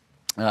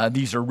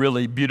 These are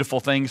really beautiful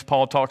things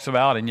Paul talks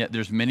about, and yet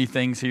there's many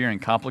things here and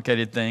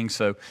complicated things.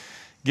 So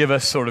give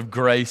us sort of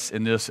grace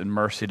in this and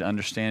mercy to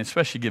understand,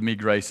 especially give me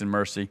grace and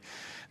mercy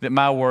that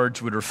my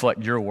words would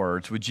reflect your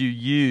words. Would you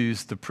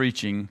use the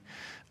preaching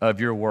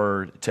of your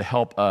word to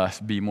help us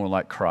be more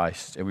like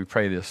Christ? And we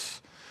pray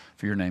this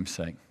for your name's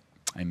sake.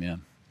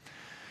 Amen.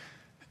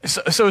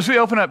 So as we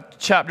open up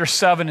chapter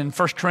 7 in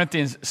 1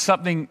 Corinthians,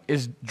 something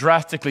is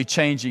drastically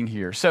changing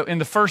here. So in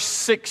the first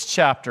 6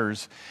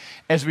 chapters,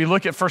 as we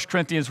look at 1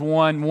 Corinthians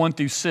 1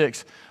 through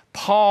 6,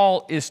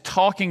 Paul is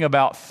talking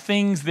about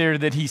things there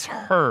that he's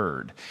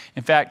heard.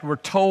 In fact, we're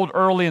told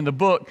early in the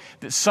book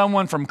that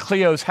someone from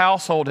Cleo's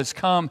household has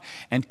come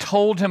and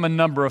told him a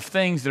number of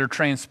things that are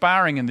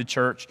transpiring in the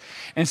church.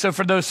 And so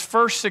for those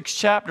first 6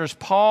 chapters,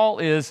 Paul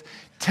is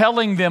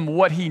telling them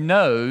what he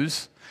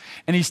knows,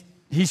 and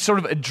he's sort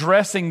of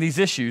addressing these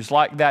issues,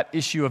 like that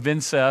issue of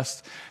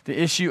incest,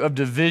 the issue of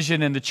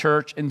division in the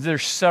church, and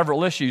there's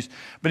several issues.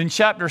 But in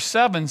chapter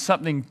 7,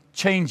 something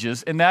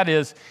changes, and that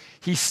is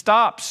he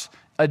stops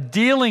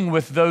dealing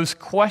with those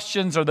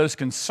questions or those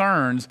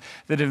concerns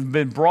that have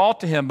been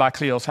brought to him by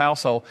Cleo's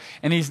household,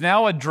 and he's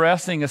now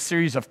addressing a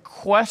series of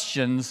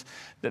questions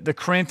that the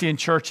Corinthian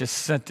church has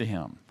sent to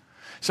him.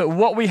 So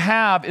what we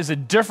have is a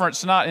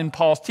difference not in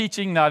Paul's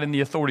teaching, not in the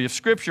authority of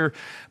Scripture,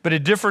 but a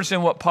difference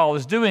in what Paul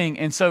is doing.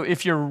 And so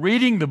if you're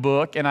reading the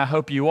book, and I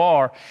hope you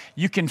are,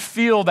 you can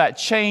feel that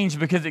change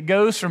because it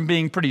goes from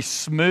being pretty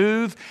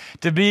smooth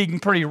to being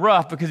pretty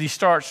rough because he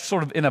starts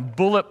sort of in a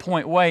bullet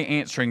point way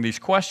answering these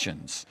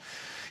questions.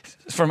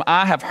 From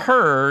I have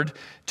heard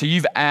to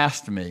you've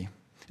asked me.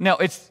 Now,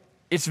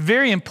 it's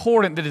very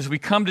important that as we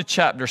come to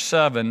chapter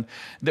 7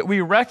 that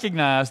we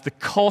recognize the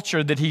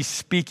culture that he's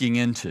speaking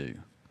into.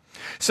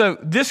 So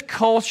this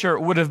culture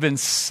would have been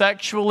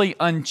sexually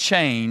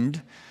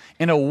unchained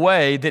in a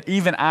way that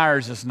even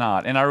ours is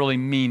not, and I really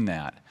mean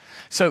that.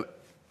 So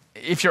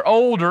if you're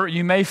older,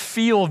 you may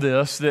feel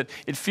this, that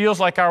it feels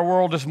like our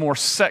world is more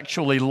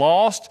sexually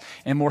lost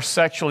and more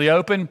sexually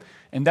open,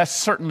 and that's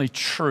certainly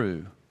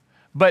true.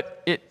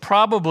 But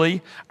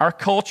our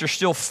culture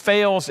still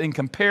fails in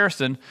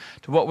comparison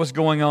to what was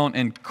going on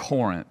in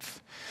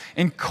Corinth.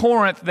 In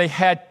Corinth, they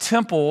had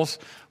temples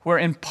where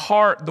in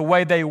part the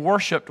way they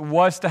worshiped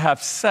was to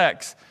have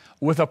sex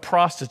with a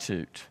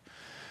prostitute.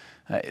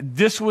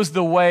 This was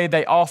the way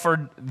they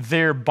offered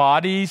their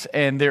bodies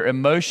and their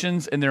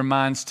emotions and their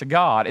minds to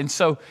God. And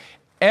so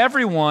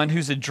everyone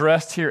who's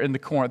addressed here in the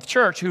Corinth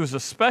church, who was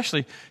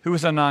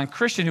a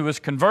non-Christian, who was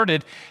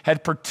converted,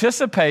 had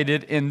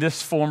participated in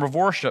this form of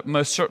worship.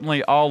 Most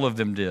certainly all of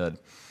them did.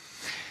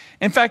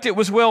 In fact, it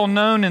was well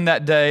known in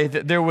that day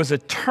that there was a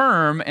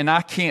term, and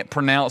I can't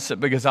pronounce it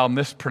because I'll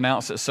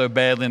mispronounce it so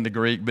badly in the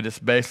Greek, but it's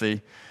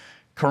basically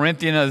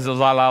Corinthians,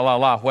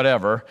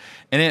 whatever.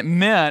 And it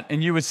meant,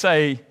 and you would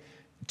say,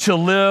 to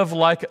live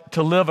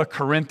a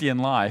Corinthian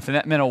life. And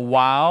that meant a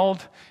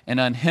wild and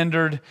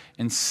unhindered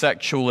and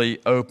sexually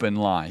open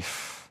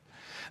life.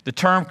 The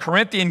term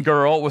Corinthian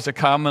girl was a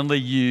commonly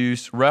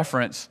used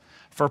reference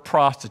for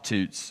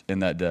prostitutes in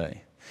that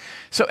day.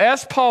 So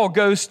as Paul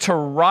goes to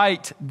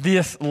write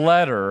this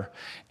letter,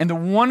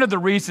 and one of the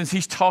reasons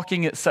he's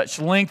talking at such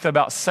length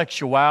about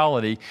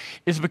sexuality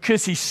is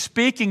because he's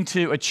speaking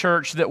to a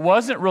church that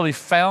wasn't really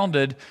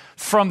founded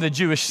from the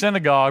Jewish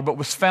synagogue, but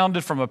was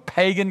founded from a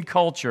pagan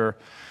culture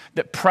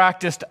that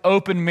practiced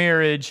open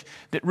marriage,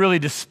 that really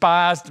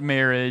despised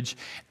marriage,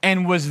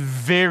 and was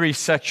very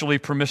sexually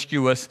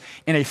promiscuous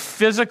in a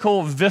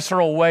physical,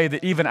 visceral way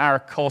that even our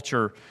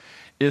culture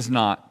is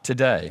not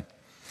today.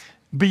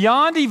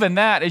 Beyond even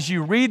that, as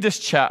you read this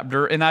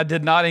chapter, and I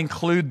did not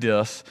include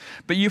this,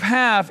 but you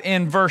have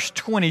in verse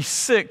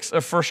 26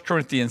 of 1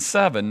 Corinthians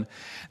 7,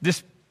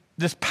 this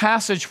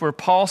passage where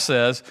Paul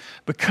says,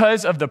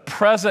 because of the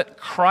present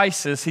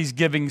crisis, he's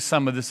giving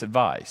some of this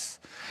advice.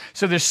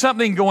 So there's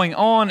something going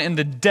on in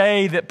the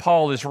day that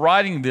Paul is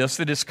writing this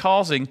that is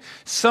causing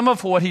some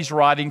of what he's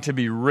writing to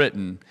be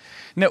written.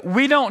 Now,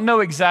 we don't know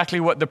exactly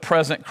what the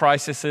present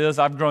crisis is.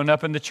 I've grown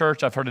up in the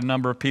church. I've heard a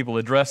number of people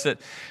address it.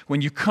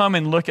 When you come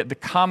and look at the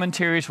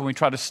commentaries, when we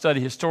try to study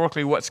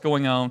historically what's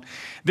going on,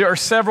 there are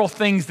several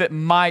things that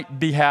might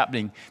be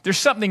happening. There's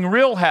something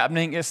real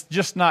happening. It's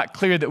just not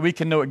clear that we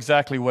can know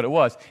exactly what it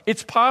was.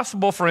 It's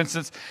possible, for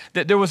instance,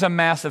 that there was a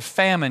massive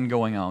famine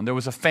going on. There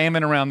was a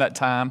famine around that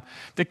time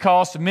that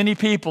caused many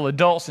people,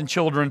 adults and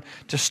children,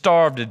 to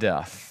starve to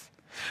death.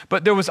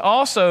 But there was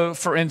also,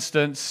 for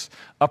instance,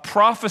 a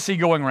prophecy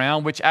going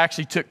around, which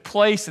actually took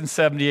place in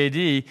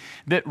 70 AD,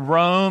 that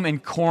Rome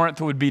and Corinth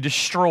would be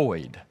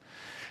destroyed.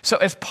 So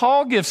as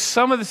Paul gives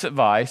some of this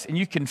advice, and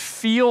you can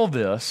feel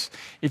this,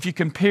 if you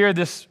compare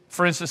this,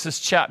 for instance, this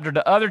chapter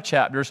to other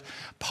chapters,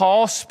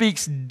 Paul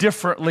speaks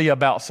differently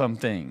about some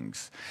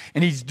things.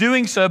 And he's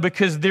doing so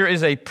because there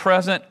is a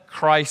present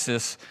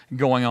crisis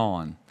going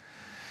on.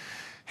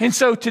 And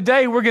so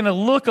today we're going to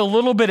look a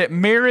little bit at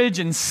marriage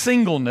and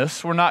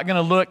singleness. We're not going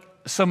to look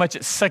so much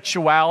at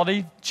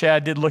sexuality.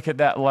 Chad did look at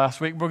that last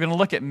week. We're going to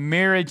look at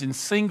marriage and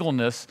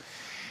singleness.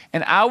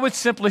 And I would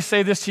simply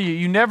say this to you.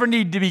 You never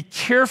need to be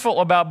careful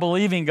about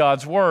believing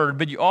God's word,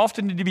 but you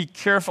often need to be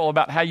careful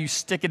about how you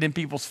stick it in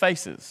people's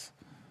faces.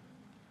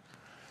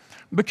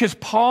 Because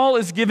Paul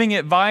is giving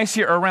advice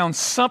here around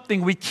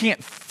something we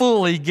can't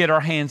fully get our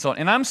hands on.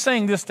 And I'm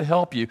saying this to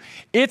help you.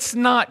 It's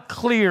not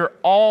clear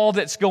all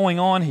that's going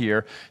on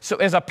here. So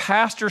as a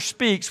pastor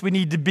speaks, we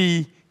need to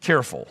be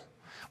careful.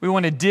 We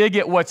want to dig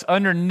at what's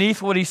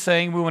underneath what he's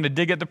saying. We want to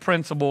dig at the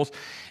principles,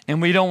 and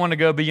we don't want to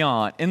go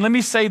beyond. And let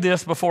me say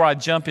this before I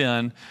jump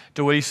in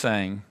to what he's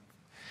saying.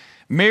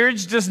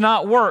 Marriage does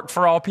not work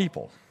for all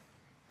people,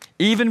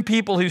 even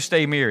people who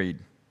stay married.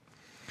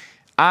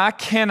 I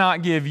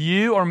cannot give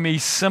you or me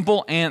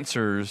simple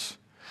answers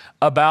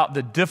about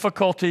the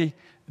difficulty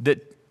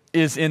that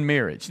is in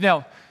marriage.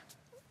 Now,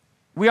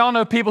 we all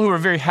know people who are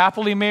very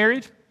happily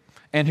married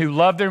and who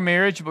love their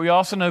marriage, but we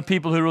also know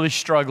people who really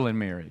struggle in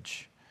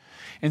marriage.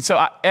 And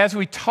so as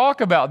we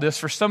talk about this,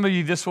 for some of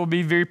you, this will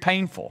be very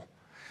painful.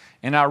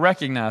 And I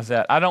recognize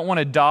that. I don't want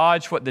to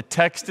dodge what the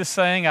text is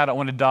saying. I don't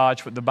want to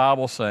dodge what the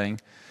Bible's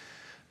saying.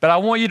 But I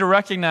want you to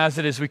recognize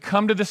that as we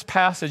come to this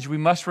passage, we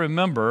must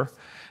remember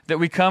that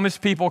we come as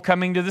people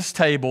coming to this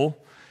table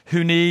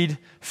who need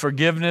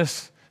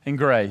forgiveness and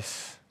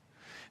grace.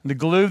 And the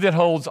glue that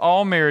holds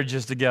all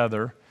marriages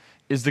together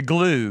is the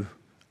glue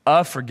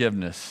of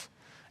forgiveness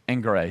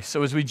and grace.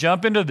 So as we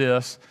jump into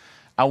this,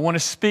 I want to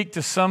speak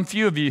to some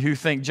few of you who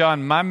think,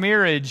 John, my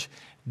marriage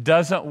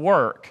doesn't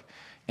work.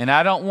 And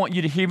I don't want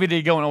you to hear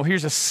me going, oh,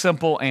 here's a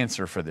simple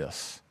answer for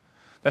this.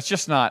 That's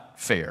just not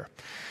fair.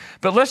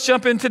 But let's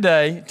jump in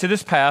today to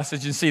this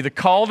passage and see the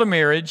call to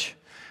marriage,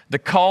 the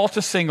call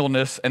to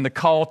singleness, and the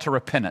call to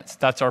repentance.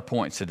 That's our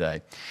point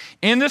today.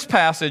 In this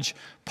passage,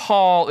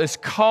 Paul is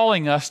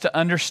calling us to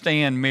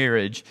understand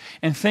marriage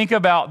and think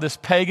about this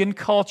pagan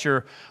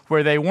culture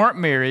where they weren't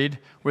married,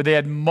 where they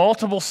had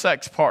multiple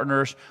sex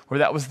partners, where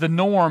that was the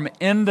norm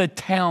in the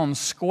town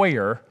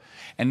square,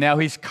 and now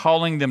he's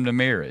calling them to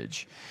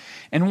marriage.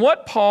 And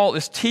what Paul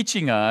is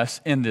teaching us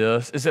in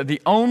this is that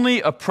the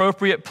only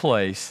appropriate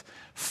place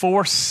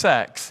for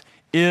sex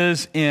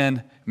is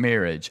in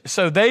marriage.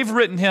 So they've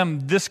written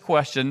him this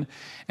question,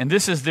 and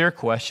this is their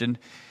question.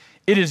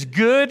 It is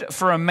good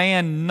for a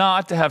man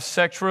not to have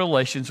sexual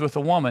relations with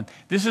a woman.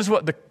 This is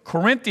what the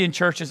Corinthian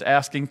church is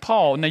asking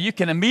Paul. Now, you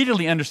can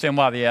immediately understand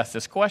why they asked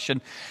this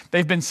question.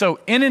 They've been so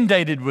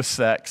inundated with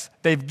sex.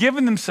 They've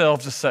given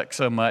themselves to sex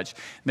so much.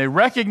 They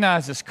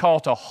recognize this call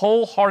to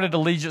wholehearted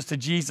allegiance to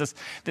Jesus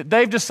that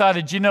they've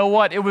decided, you know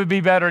what, it would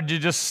be better to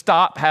just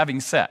stop having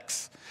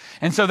sex.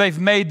 And so they've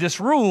made this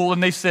rule,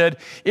 and they said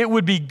it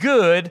would be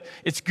good,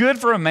 it's good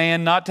for a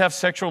man not to have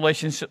sexual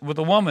relationship with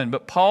a woman.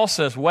 But Paul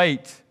says,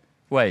 wait.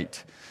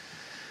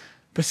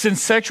 But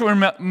since sexual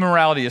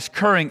immorality is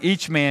occurring,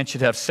 each man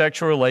should have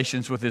sexual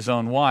relations with his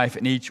own wife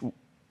and each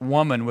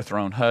woman with her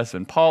own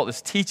husband. Paul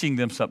is teaching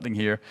them something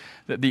here,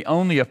 that the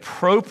only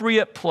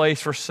appropriate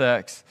place for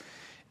sex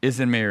is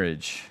in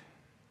marriage.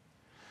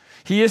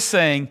 He is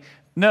saying,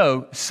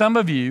 no, some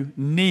of you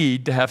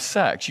need to have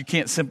sex. You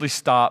can't simply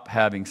stop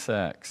having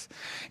sex.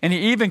 And he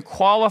even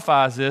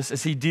qualifies this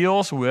as he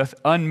deals with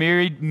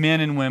unmarried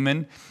men and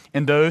women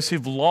and those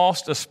who've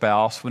lost a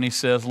spouse when he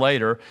says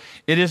later,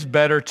 it is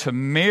better to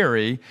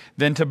marry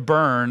than to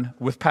burn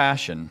with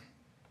passion.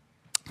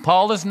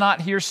 Paul is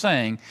not here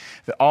saying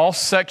that all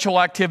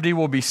sexual activity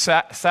will be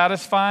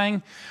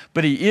satisfying,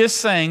 but he is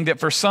saying that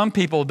for some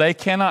people, they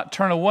cannot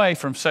turn away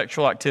from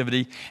sexual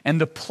activity, and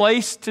the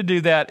place to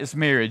do that is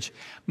marriage.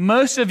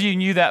 Most of you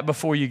knew that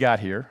before you got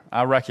here.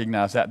 I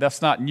recognize that.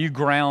 That's not new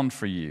ground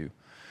for you.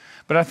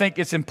 But I think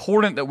it's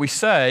important that we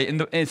say,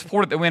 and it's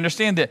important that we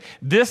understand that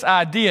this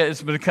idea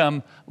has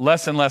become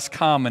less and less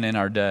common in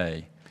our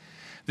day.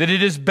 That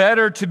it is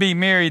better to be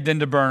married than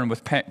to burn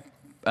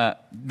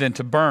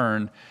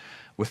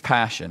with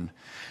passion.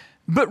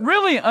 But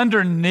really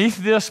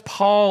underneath this,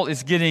 Paul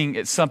is getting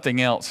at something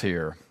else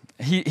here.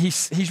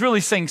 He's really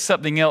saying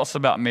something else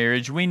about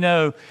marriage. We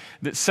know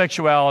that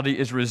sexuality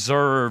is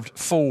reserved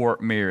for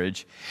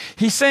marriage.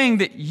 He's saying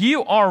that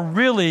you are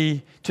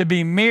really to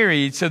be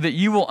married so that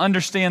you will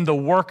understand the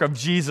work of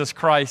Jesus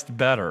Christ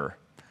better.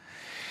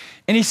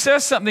 And he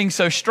says something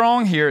so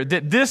strong here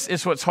that this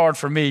is what's hard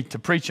for me to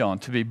preach on,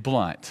 to be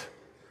blunt.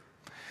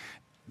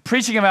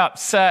 Preaching about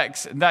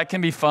sex, that can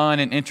be fun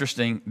and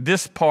interesting.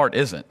 This part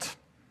isn't.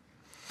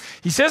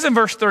 He says in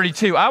verse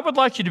 32, I would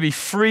like you to be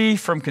free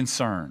from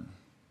concern.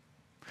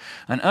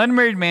 An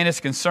unmarried man is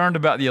concerned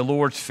about the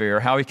Lord's fare,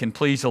 how he can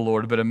please the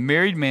Lord, but a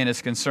married man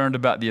is concerned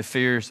about the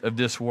affairs of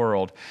this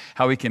world,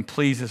 how he can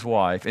please his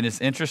wife, and his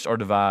interests are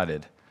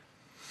divided.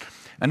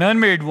 An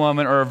unmarried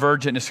woman or a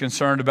virgin is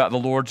concerned about the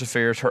Lord's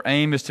affairs. Her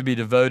aim is to be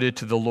devoted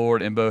to the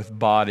Lord in both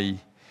body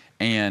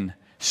and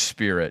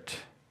spirit.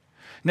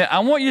 Now, I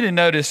want you to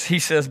notice, he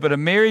says, but a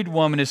married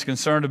woman is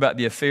concerned about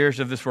the affairs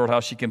of this world,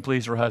 how she can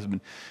please her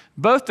husband.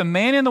 Both the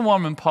man and the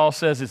woman, Paul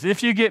says, is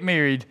if you get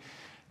married,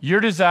 your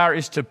desire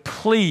is to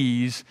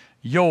please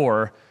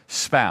your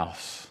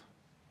spouse.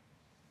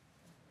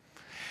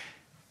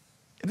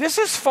 This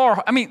is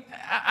far,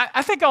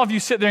 I think all of you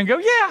sit there and go,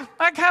 yeah,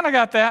 I kind of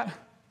got that.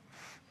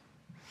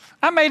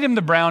 I made him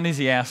the brownies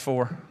he asked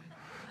for.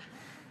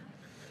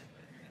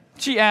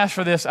 She asked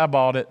for this, I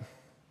bought it.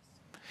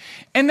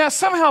 And that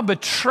somehow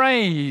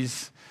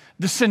betrays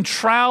the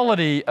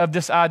centrality of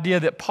this idea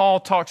that Paul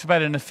talks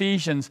about in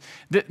Ephesians,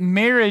 that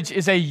marriage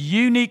is a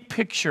unique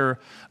picture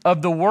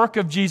of the work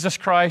of Jesus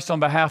Christ on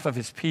behalf of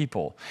his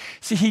people.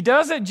 See, he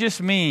doesn't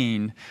just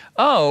mean,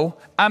 oh,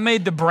 I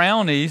made the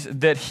brownies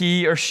that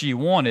he or she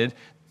wanted.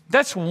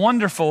 That's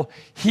wonderful.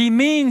 He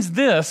means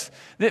this,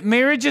 that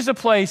marriage is a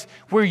place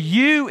where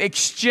you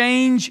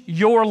exchange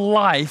your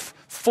life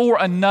for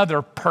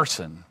another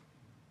person.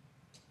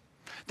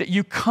 That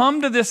you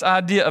come to this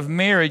idea of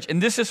marriage,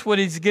 and this is what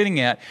he's getting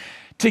at,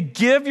 to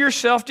give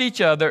yourself to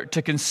each other,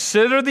 to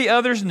consider the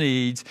other's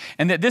needs,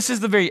 and that this is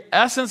the very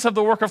essence of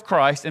the work of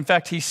Christ. In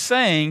fact, he's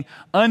saying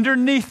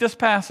underneath this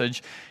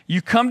passage,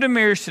 you come to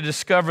marriage to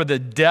discover the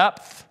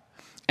depth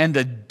and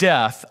the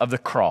death of the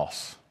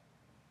cross.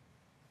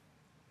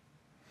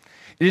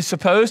 It is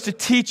supposed to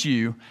teach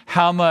you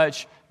how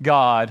much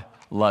God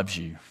loves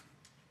you.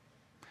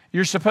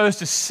 You're supposed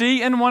to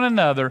see in one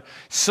another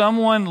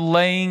someone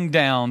laying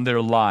down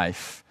their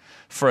life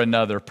for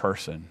another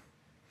person.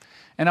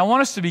 And I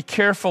want us to be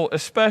careful,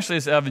 especially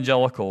as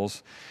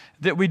evangelicals,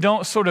 that we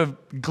don't sort of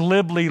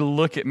glibly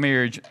look at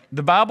marriage.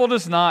 The Bible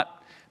does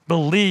not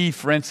believe,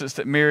 for instance,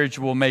 that marriage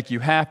will make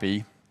you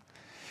happy.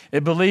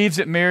 It believes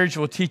that marriage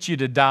will teach you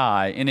to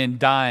die, and in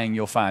dying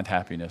you'll find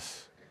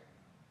happiness.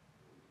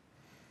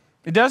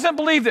 It doesn't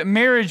believe that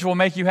marriage will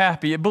make you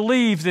happy. It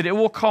believes that it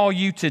will call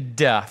you to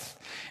death.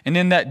 And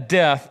in that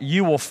death,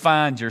 you will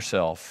find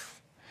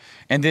yourself.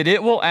 And that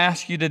it will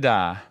ask you to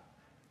die.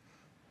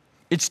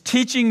 It's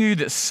teaching you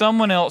that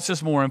someone else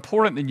is more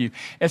important than you.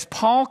 As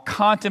Paul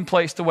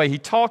contemplates the way he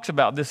talks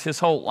about this, his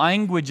whole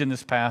language in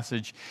this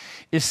passage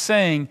is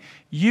saying,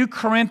 you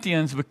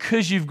Corinthians,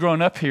 because you've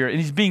grown up here, and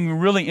he's being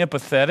really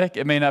empathetic,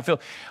 it may not feel,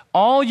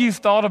 all you've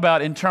thought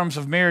about in terms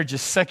of marriage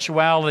is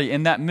sexuality,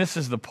 and that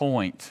misses the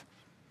point.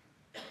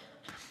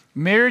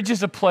 Marriage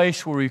is a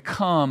place where we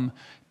come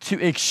to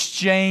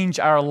exchange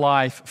our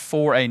life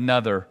for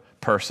another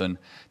person,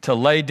 to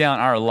lay down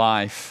our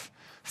life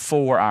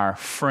for our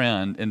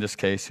friend, in this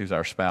case, who's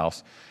our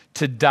spouse,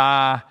 to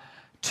die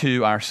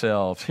to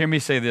ourselves. Hear me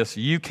say this.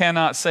 You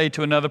cannot say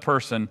to another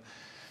person,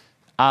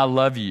 I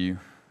love you,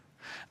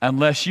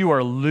 unless you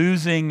are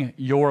losing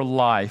your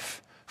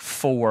life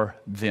for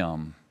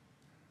them.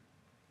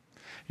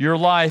 Your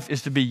life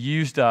is to be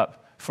used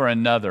up for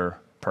another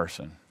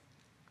person.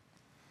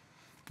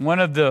 One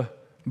of the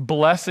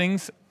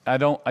blessings,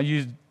 I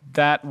use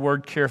that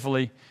word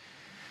carefully,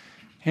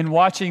 in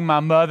watching my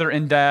mother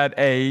and dad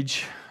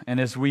age, and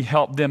as we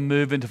help them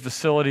move into a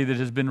facility that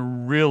has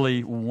been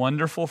really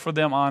wonderful for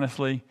them,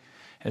 honestly,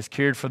 has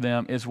cared for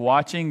them, is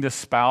watching the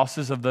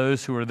spouses of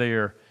those who are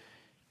there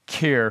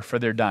care for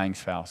their dying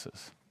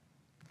spouses.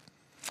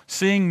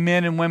 Seeing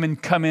men and women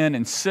come in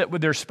and sit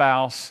with their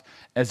spouse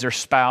as their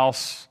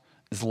spouse's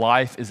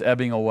life is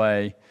ebbing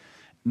away,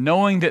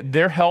 knowing that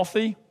they're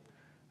healthy,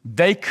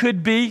 they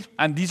could be,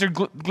 and these are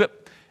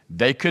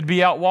they could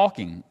be out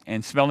walking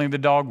and smelling the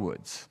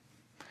dogwoods.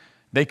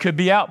 They could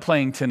be out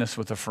playing tennis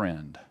with a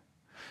friend.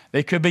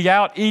 They could be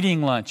out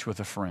eating lunch with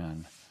a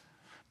friend.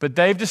 But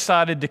they've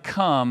decided to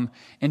come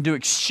and to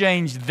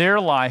exchange their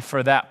life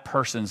for that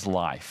person's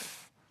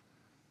life.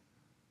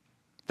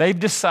 They've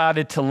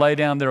decided to lay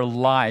down their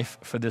life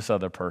for this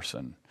other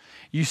person.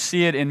 You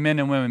see it in men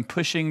and women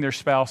pushing their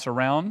spouse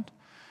around.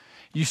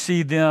 You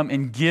see them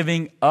in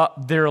giving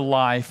up their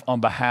life on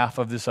behalf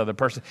of this other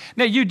person.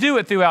 Now, you do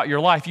it throughout your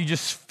life. You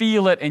just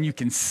feel it and you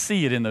can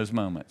see it in those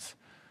moments.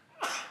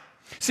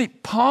 See,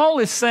 Paul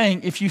is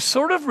saying if you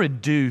sort of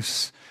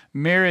reduce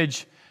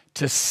marriage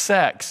to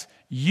sex,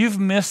 you've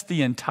missed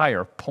the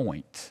entire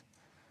point.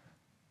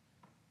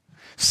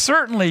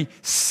 Certainly,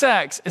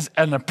 sex is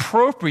an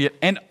appropriate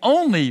and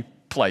only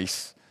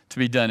place to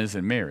be done is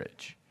in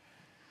marriage.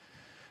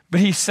 But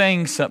he's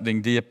saying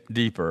something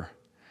deeper.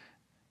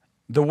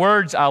 The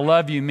words I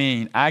love you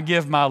mean I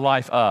give my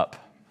life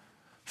up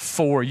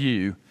for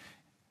you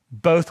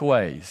both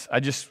ways. I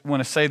just want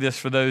to say this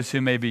for those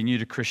who may be new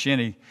to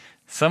Christianity.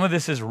 Some of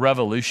this is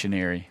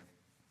revolutionary.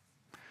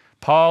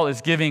 Paul is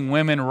giving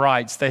women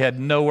rights they had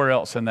nowhere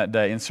else in that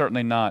day, and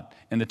certainly not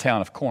in the town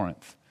of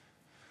Corinth.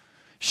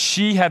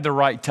 She had the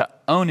right to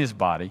own his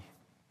body.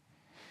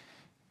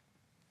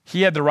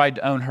 He had the right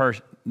to own her.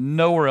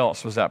 Nowhere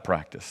else was that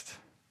practiced.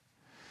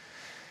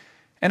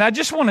 And I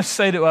just want to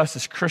say to us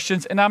as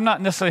Christians, and I've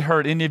not necessarily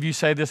heard any of you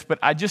say this, but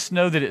I just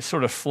know that it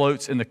sort of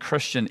floats in the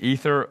Christian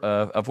ether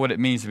of what it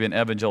means to be an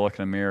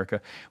evangelical in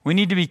America. We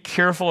need to be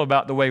careful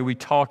about the way we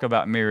talk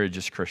about marriage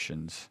as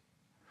Christians.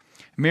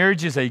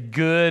 Marriage is a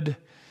good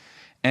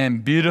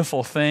and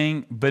beautiful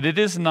thing, but it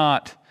is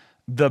not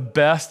the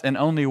best and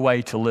only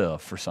way to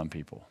live for some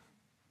people.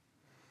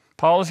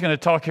 Paul is going to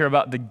talk here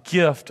about the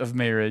gift of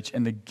marriage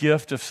and the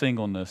gift of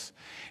singleness.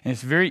 And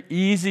it's very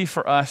easy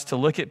for us to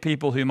look at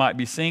people who might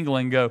be single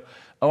and go,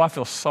 oh, I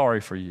feel sorry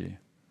for you.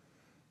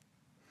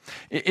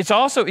 It's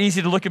also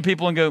easy to look at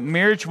people and go,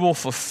 marriage will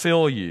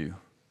fulfill you.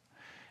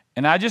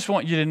 And I just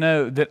want you to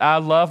know that I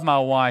love my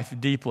wife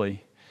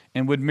deeply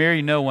and would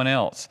marry no one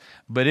else.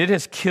 But it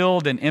has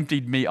killed and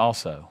emptied me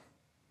also.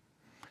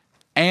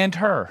 And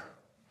her.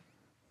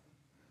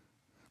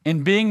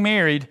 In being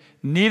married,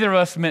 neither of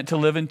us meant to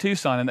live in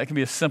Tucson, and that can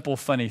be a simple,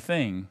 funny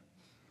thing.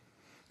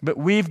 But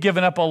we've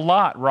given up a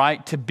lot,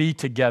 right, to be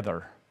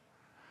together.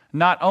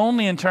 Not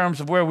only in terms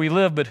of where we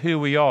live, but who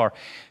we are.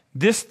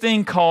 This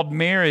thing called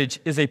marriage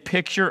is a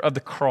picture of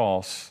the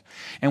cross.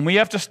 And we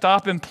have to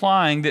stop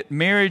implying that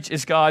marriage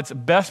is God's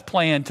best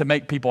plan to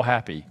make people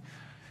happy.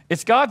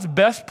 It's God's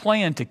best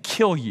plan to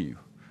kill you.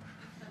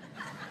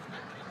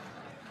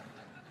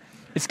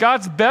 It's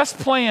God's best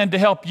plan to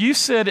help you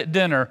sit at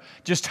dinner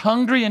just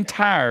hungry and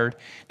tired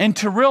and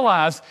to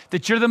realize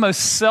that you're the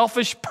most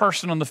selfish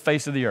person on the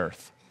face of the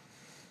earth.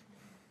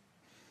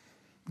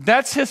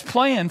 That's his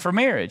plan for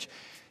marriage.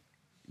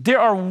 There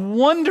are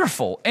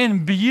wonderful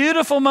and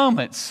beautiful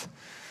moments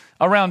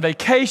around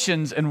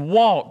vacations and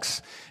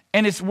walks,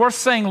 and it's worth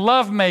saying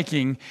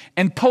lovemaking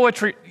and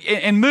poetry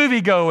and movie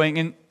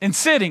going and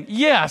sitting.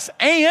 Yes,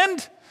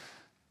 and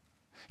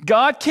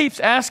God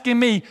keeps asking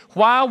me,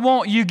 why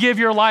won't you give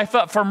your life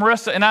up for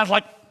Marissa? And I was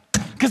like,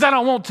 because I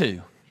don't want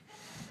to.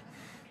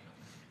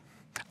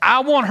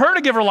 I want her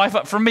to give her life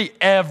up for me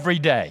every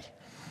day.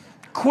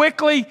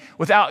 Quickly,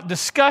 without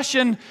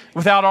discussion,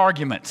 without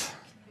argument.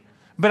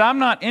 But I'm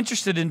not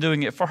interested in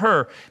doing it for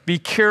her. Be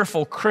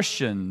careful,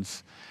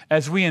 Christians,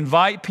 as we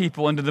invite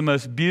people into the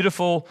most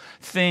beautiful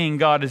thing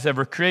God has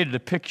ever created, a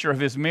picture of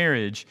his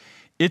marriage.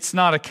 It's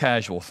not a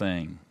casual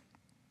thing.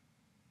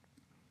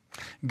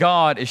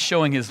 God is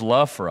showing his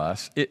love for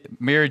us.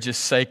 Marriage is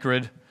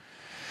sacred.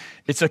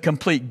 It's a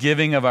complete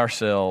giving of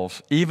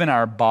ourselves, even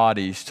our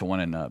bodies, to one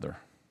another.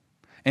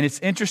 And it's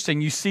interesting,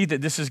 you see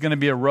that this is going to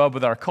be a rub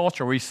with our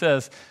culture where he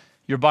says,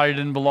 your body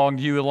didn't belong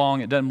to you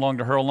long, it doesn't belong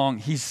to her long.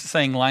 He's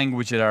saying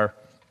language that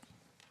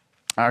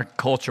our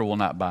culture will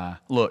not buy.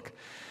 Look,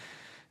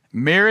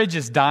 marriage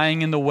is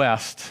dying in the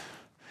West,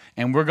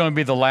 and we're going to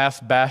be the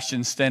last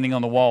bastion standing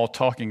on the wall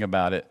talking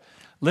about it.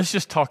 Let's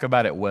just talk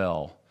about it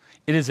well.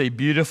 It is a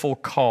beautiful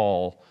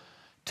call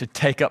to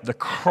take up the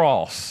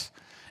cross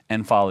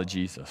and follow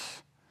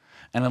Jesus.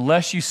 And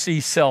unless you see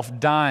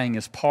self-dying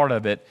as part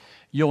of it,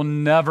 you'll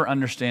never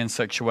understand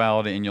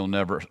sexuality and you'll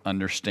never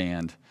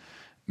understand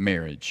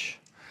marriage.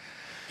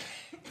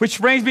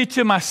 Which brings me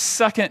to my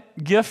second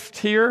gift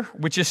here,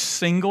 which is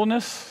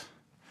singleness.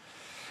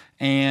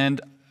 And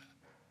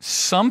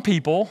some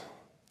people,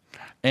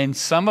 and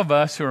some of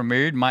us who are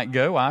married might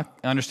go, I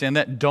understand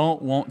that,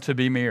 don't want to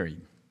be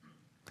married.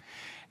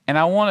 And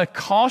I want to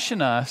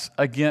caution us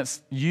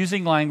against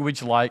using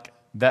language like,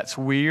 that's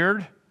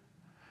weird,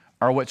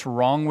 or what's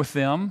wrong with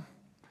them,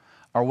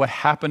 or what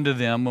happened to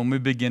them when we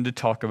begin to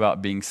talk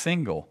about being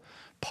single.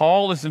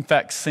 Paul is in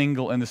fact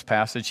single in this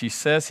passage. He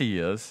says he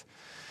is.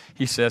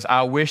 He says,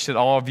 I wish that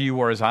all of you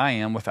were as I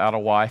am without a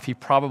wife. He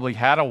probably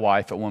had a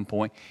wife at one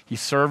point. He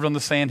served on the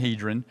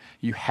Sanhedrin.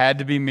 You had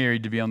to be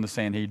married to be on the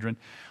Sanhedrin.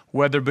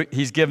 Whether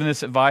he's given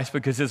this advice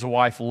because his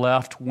wife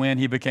left when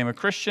he became a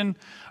Christian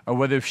or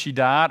whether she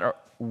died,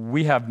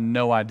 we have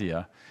no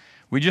idea.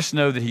 We just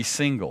know that he's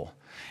single.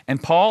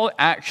 And Paul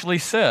actually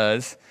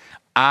says,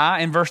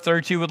 I, in verse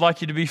 32, would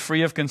like you to be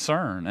free of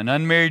concern. An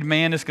unmarried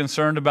man is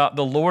concerned about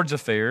the Lord's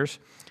affairs,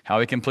 how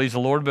he can please the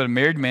Lord, but a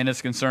married man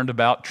is concerned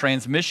about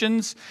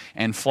transmissions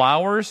and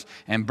flowers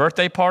and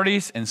birthday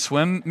parties and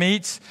swim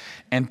meets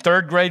and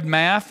third grade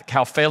math,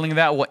 how failing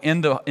that will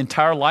end the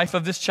entire life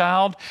of this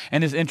child,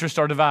 and his interests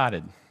are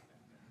divided.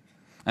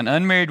 An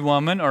unmarried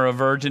woman or a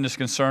virgin is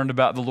concerned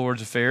about the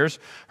Lord's affairs.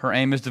 Her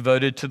aim is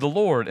devoted to the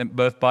Lord in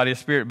both body and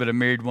spirit, but a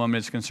married woman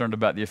is concerned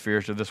about the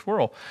affairs of this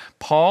world.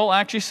 Paul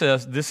actually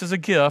says this is a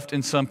gift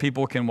and some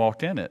people can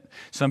walk in it.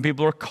 Some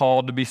people are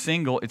called to be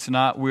single. It's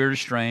not weird or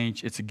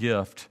strange. It's a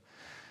gift.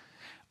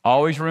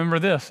 Always remember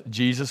this.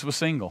 Jesus was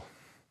single.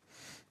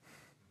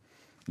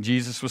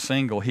 Jesus was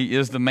single. He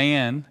is the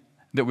man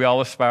that we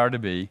all aspire to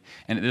be.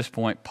 And at this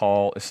point,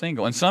 Paul is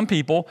single. And some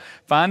people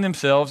find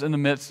themselves in the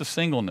midst of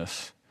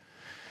singleness.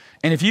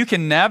 And if you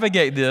can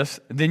navigate this,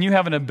 then you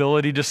have an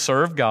ability to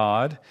serve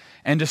God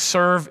and to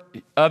serve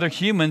other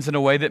humans in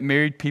a way that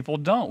married people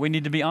don't. We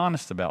need to be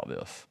honest about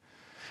this.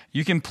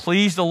 You can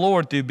please the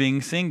Lord through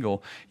being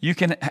single.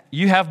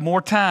 You have more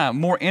time,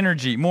 more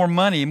energy, more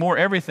money, more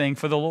everything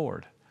for the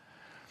Lord.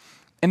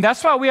 And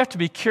that's why we have to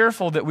be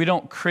careful that we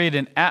don't create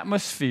an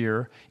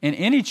atmosphere in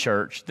any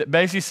church that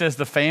basically says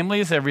the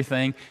family is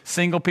everything.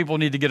 Single people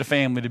need to get a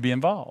family to be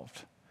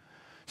involved.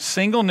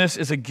 Singleness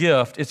is a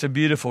gift. It's a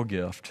beautiful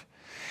gift.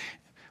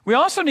 We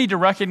also need to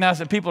recognize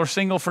that people are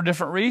single for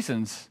different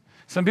reasons.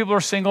 Some people are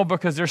single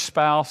because their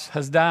spouse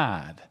has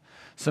died.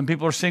 Some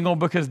people are single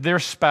because their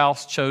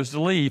spouse chose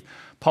to leave.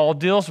 Paul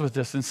deals with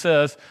this and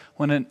says,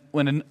 when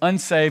an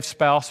unsaved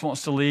spouse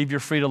wants to leave, you're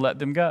free to let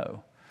them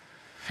go.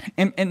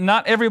 And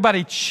not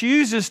everybody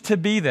chooses to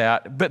be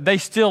that, but they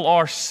still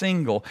are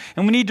single.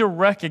 And we need to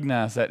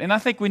recognize that. And I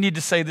think we need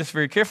to say this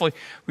very carefully.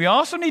 We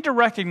also need to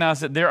recognize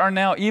that there are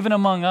now, even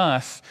among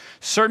us,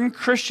 certain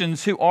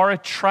Christians who are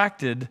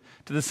attracted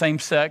to the same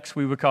sex.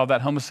 We would call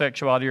that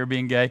homosexuality or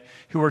being gay,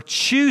 who are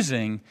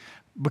choosing,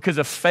 because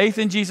of faith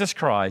in Jesus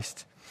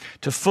Christ,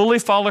 to fully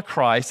follow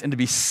Christ and to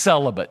be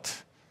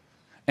celibate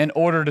in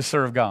order to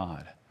serve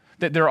God.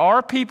 That there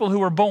are people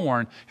who are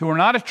born who are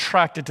not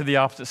attracted to the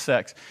opposite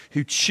sex,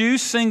 who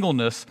choose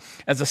singleness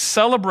as a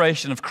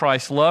celebration of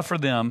Christ's love for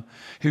them,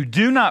 who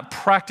do not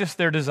practice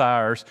their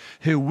desires,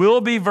 who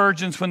will be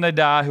virgins when they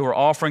die, who are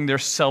offering their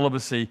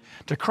celibacy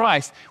to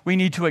Christ. We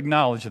need to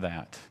acknowledge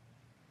that.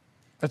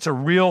 That's a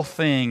real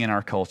thing in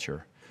our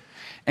culture.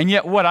 And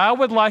yet what I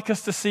would like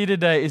us to see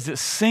today is that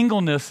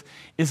singleness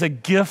is a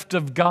gift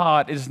of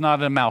God. It is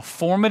not a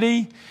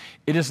malformity,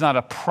 it is not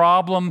a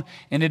problem,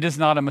 and it is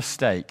not a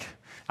mistake.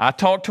 I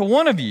talked to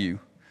one of you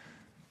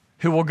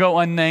who will go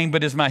unnamed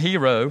but is my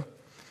hero,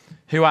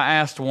 who I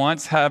asked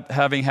once,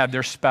 having had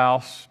their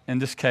spouse, in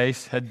this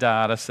case, had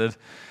died. I said,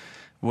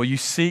 will you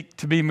seek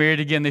to be married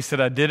again? They said,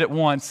 I did it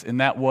once,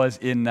 and that was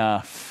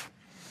enough.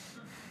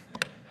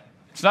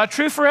 It's not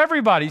true for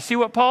everybody. See,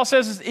 what Paul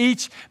says is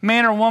each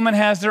man or woman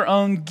has their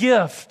own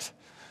gift,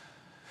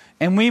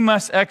 and we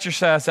must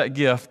exercise that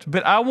gift.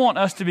 But I want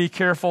us to be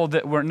careful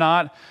that we're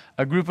not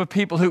a group of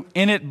people who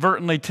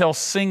inadvertently tell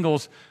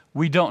singles,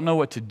 we don't know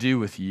what to do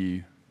with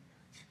you.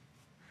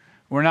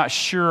 We're not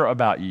sure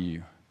about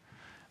you,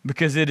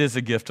 because it is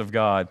a gift of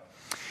God.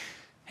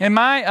 In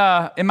my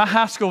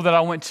high school that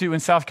I went to in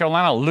South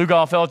Carolina,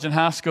 Lugoff-Elgin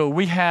High School,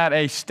 we had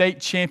a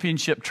state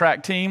championship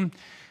track team,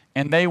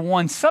 and they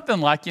won something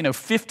like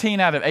 15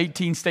 out of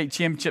 18 state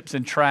championships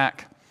in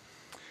track.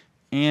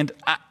 And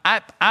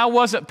I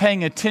wasn't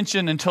paying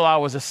attention until I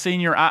was a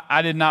senior.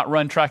 I did not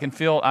run track and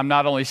field. I'm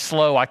not only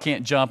slow, I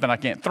can't jump and I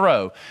can't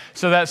throw.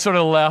 So that sort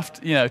of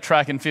left,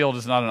 track and field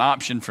is not an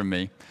option for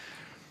me.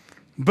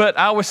 But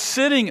I was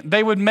sitting,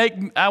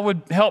 I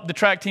would help the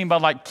track team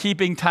by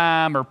keeping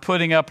time or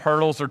putting up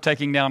hurdles or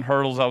taking down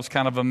hurdles. I was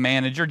kind of a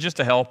manager,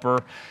 just a helper,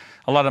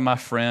 a lot of my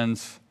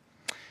friends.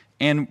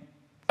 And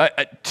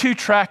two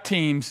track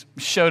teams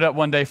showed up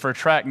one day for a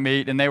track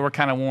meet, and they were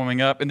kind of warming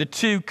up. And the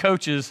two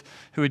coaches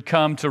who had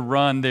come to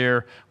run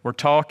there were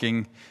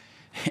talking.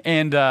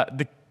 And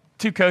the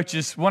two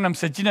coaches, one of them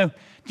said, do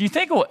you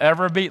think we'll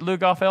ever beat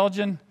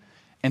Lugoff-Elgin?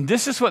 And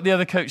this is what the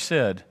other coach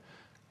said.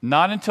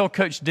 Not until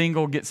Coach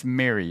Dingle gets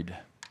married.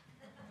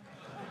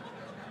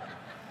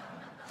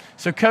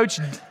 So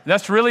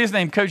that's really his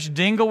name. Coach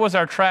Dingle was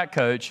our track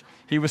coach.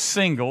 He was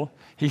single.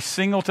 He's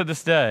single to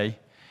this day.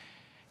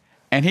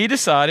 And he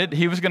decided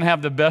he was going to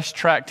have the best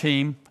track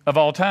team of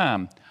all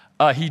time.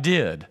 He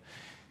did.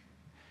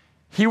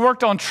 He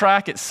worked on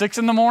track at 6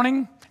 in the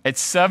morning, at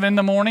 7 in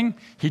the morning.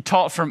 He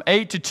taught from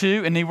 8 to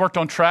 2, and he worked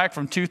on track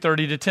from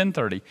 2:30 to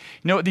 10:30. You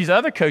know what these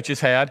other coaches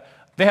had?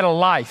 They had a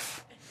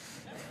life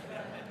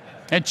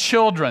and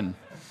children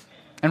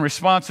and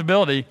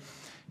responsibility.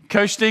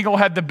 Coach Stegall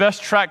had the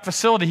best track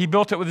facility. He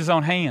built it with his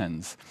own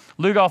hands.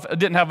 Lugoff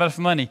didn't have enough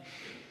money.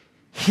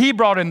 He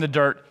brought in the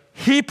dirt.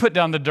 He put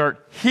down the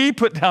dirt. He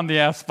put down the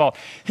asphalt.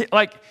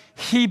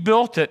 He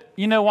built it.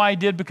 You know why he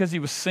did? Because he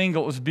was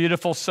single. It was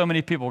beautiful. So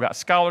many people got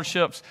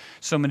scholarships.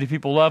 So many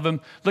people love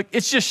him. Look,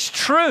 it's just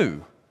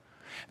true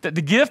that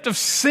the gift of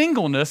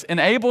singleness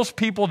enables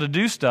people to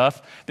do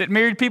stuff that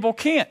married people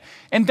can't.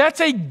 And that's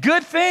a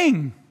good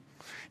thing.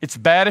 It's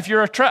bad if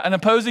you're an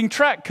opposing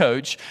track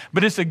coach,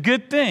 but it's a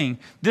good thing.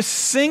 This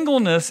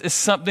singleness is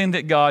something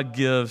that God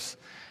gives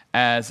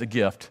as a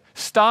gift.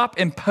 Stop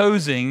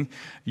imposing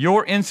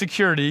your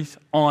insecurities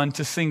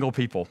onto single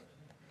people.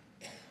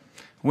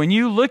 When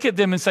you look at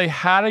them and say,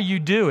 how do you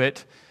do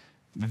it?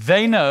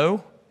 They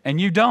know and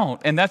you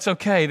don't, and that's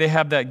okay. They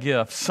have that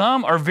gift.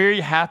 Some are very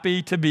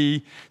happy to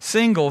be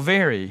single,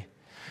 very.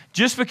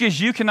 Just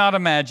because you cannot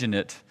imagine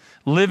it,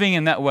 living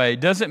in that way,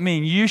 doesn't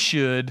mean you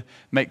should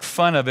make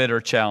fun of it or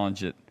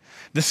challenge it.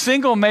 The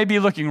single may be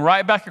looking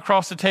right back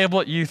across the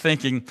table at you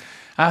thinking,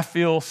 I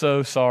feel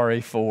so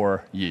sorry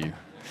for you.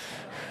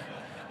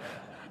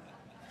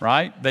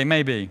 Right? They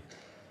may be.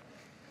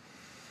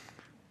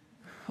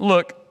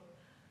 Look,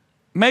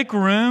 make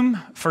room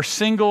for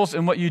singles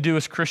in what you do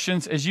as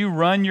Christians. As you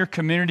run your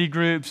community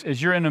groups,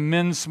 as you're in a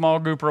men's small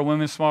group or a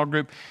women's small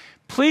group,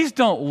 please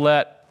don't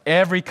let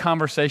every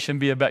conversation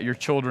be about your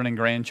children and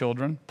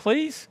grandchildren.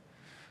 Please?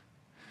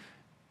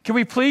 Can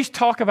we please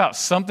talk about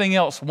something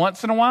else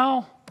once in a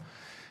while?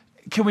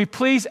 Can we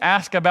please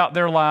ask about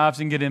their lives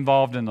and get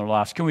involved in their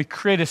lives? Can we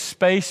create a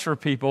space for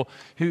people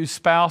whose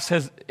spouse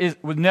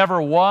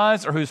never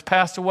was or who's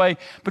passed away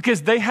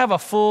because they have a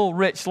full,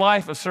 rich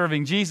life of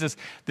serving Jesus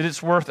that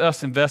it's worth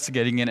us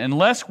investigating in?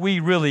 Unless we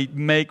really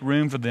make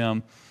room for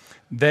them,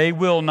 they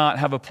will not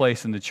have a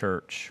place in the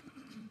church.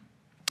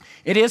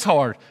 It is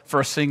hard for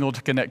a single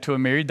to connect to a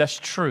married, that's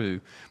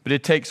true, but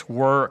it takes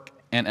work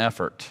and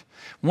effort.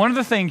 One of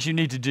the things you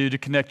need to do to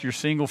connect your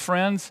single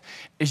friends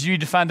is you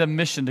need to find a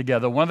mission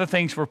together. One of the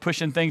things we're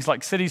pushing things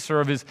like City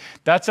Serve is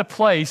that's a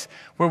place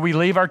where we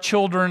leave our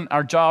children,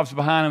 our jobs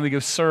behind, and we go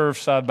serve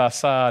side by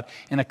side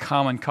in a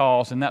common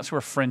cause, and that's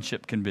where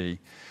friendship can be.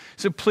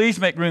 So please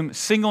make room.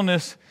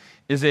 Singleness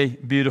is a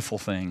beautiful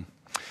thing.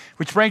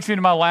 Which brings me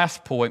to my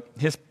last point.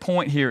 His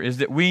point here is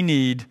that we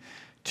need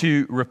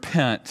to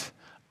repent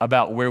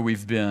about where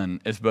we've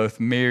been as both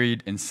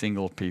married and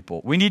single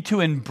people. We need to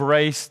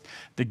embrace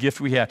the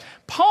gift we have.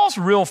 Paul's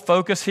real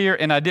focus here,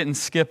 and I didn't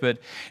skip it,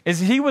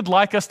 is he would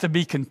like us to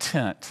be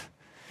content.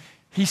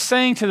 He's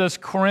saying to those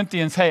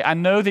Corinthians, hey, I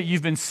know that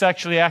you've been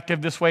sexually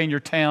active this way in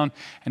your town,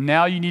 and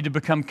now you need to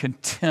become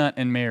content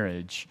in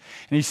marriage.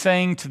 And he's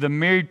saying to the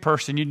married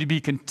person, you need to be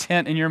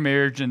content in your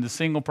marriage, and the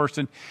single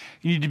person,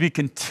 you need to be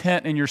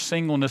content in your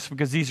singleness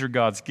because these are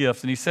God's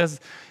gifts. And he says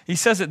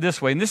it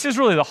this way, and this is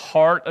really the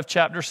heart of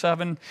chapter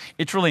 7.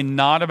 It's really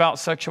not about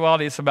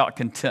sexuality, it's about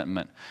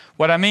contentment.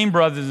 What I mean,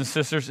 brothers and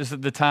sisters, is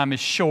that the time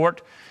is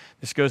short.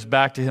 This goes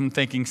back to him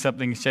thinking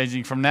something is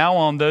changing. From now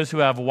on, those who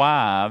have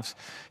wives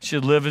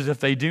should live as if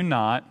they do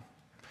not.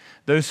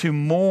 Those who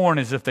mourn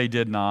as if they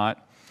did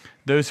not.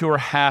 Those who are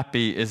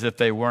happy as if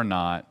they were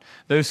not.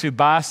 Those who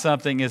buy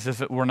something as if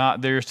it were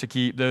not theirs to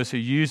keep. Those who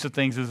use the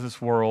things of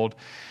this world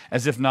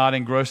as if not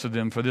engrossed with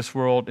them. For this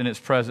world in its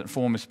present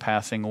form is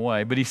passing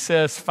away. But he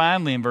says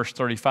finally in verse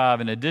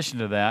 35, in addition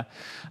to that,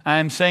 I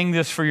am saying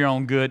this for your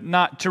own good,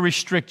 not to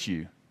restrict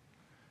you,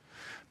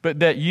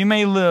 but that you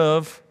may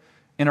live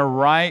in a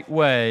right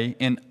way,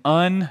 in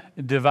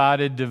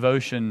undivided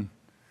devotion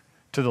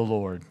to the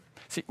Lord.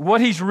 See, what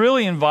he's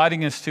really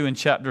inviting us to in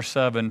chapter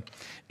 7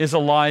 is a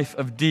life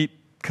of deep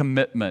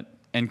commitment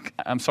and,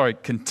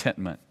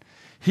 contentment.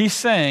 He's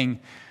saying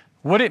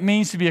what it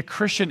means to be a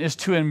Christian is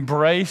to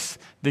embrace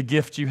the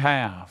gift you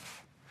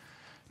have,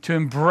 to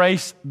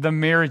embrace the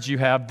marriage you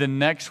have. The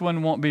next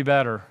one won't be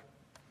better.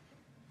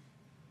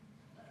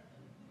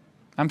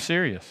 I'm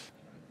serious.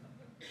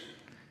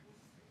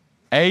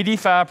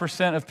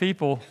 85% of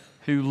people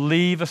who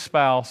leave a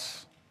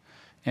spouse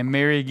and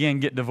marry again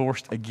get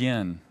divorced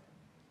again.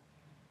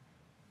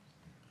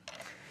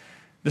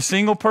 The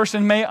single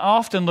person may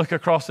often look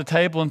across the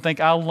table and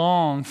think, I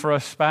long for a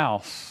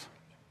spouse.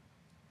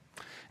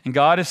 And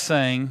God is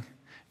saying,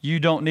 you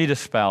don't need a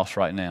spouse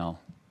right now.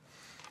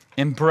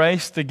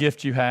 Embrace the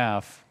gift you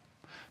have.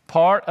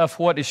 Part of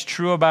what is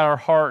true about our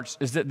hearts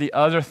is that the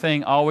other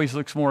thing always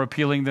looks more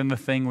appealing than the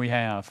thing we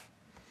have.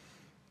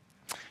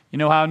 You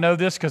know how I know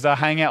this? Because I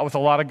hang out with a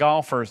lot of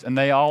golfers, and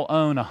they all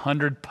own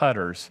 100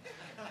 putters.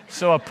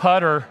 So a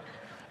putter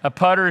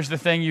is the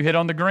thing you hit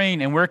on the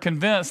green, and we're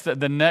convinced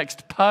that the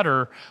next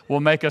putter will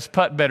make us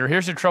putt better.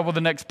 Here's the trouble with the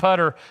next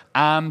putter.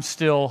 I'm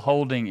still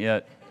holding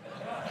it.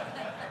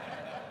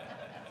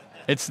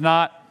 It's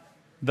not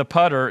the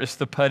putter, it's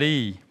the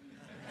puttee.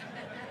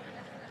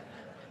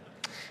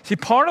 See,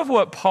 part of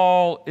what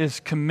Paul is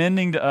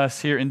commending to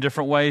us here in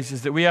different ways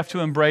is that we have to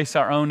embrace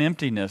our own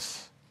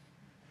emptiness.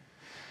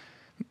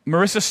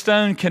 Marissa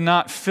Stone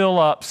cannot fill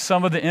up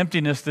some of the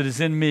emptiness that is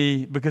in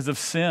me because of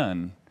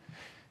sin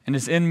and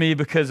is in me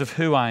because of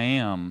who I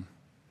am.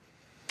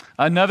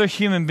 Another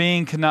human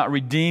being cannot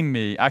redeem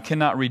me. I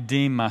cannot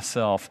redeem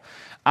myself.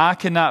 I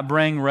cannot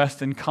bring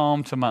rest and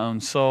calm to my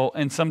own soul,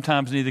 and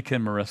sometimes neither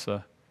can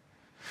Marissa.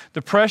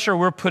 The pressure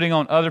we're putting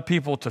on other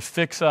people to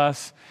fix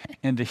us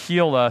and to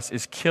heal us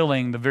is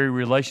killing the very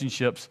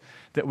relationships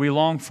that we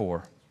long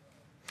for.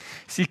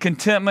 See,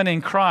 contentment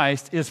in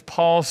Christ is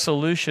Paul's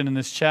solution in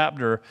this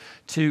chapter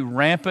to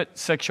rampant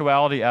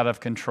sexuality out of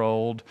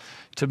control,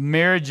 to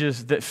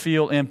marriages that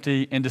feel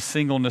empty, and to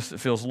singleness that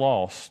feels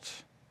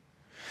lost.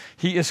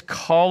 He is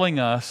calling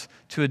us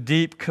to a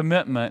deep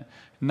commitment,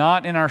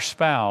 not in our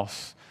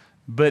spouse,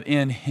 but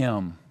in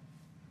Him.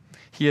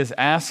 He is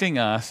asking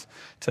us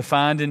to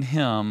find in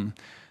Him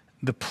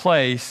the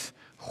place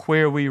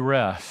where we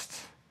rest.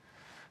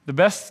 The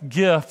best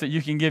gift that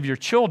you can give your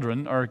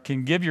children, or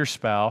can give your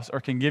spouse,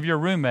 or can give your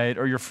roommate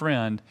or your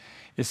friend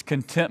is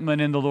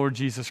contentment in the Lord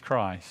Jesus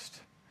Christ.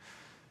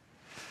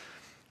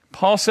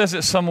 Paul says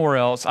it somewhere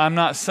else. I'm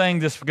not saying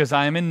this because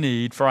I am in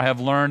need, for I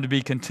have learned to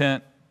be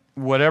content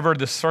whatever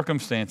the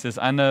circumstances.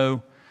 I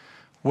know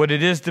what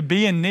it is to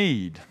be in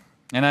need,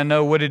 and I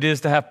know what it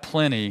is to have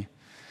plenty.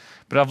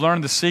 But I've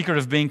learned the secret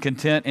of being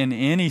content in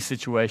any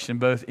situation,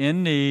 both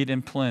in need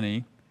and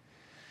plenty.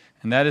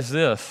 And that is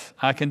this: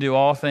 I can do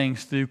all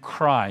things through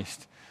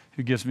Christ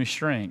who gives me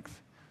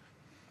strength.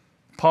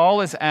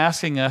 Paul is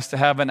asking us to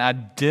have an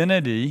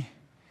identity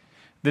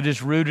that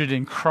is rooted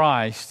in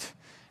Christ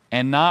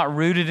and not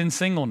rooted in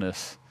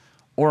singleness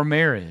or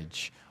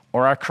marriage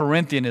or our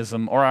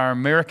Corinthianism or our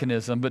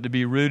Americanism, but to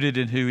be rooted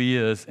in who He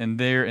is, and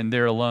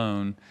there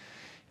alone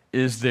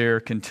is their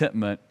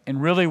contentment.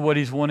 And really what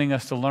he's wanting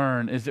us to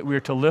learn is that we're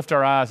to lift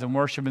our eyes and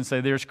worship and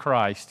say, there's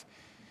Christ.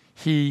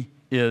 He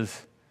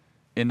is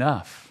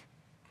enough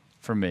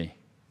for me.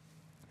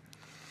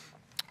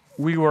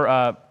 We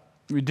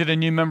did a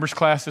new members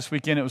class this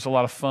weekend. It was a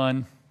lot of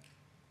fun.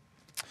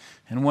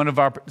 And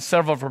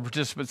several of our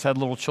participants had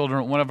little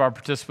children. One of our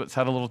participants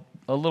had a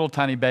little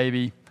tiny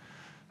baby,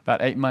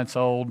 about 8 months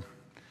old.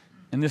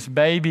 And this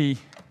baby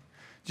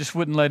just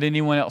wouldn't let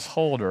anyone else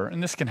hold her.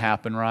 And this can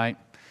happen, right?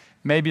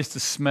 Maybe it's the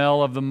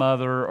smell of the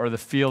mother or the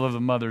feel of the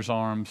mother's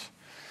arms.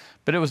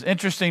 But it was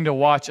interesting to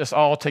watch us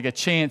all take a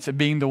chance at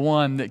being the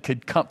one that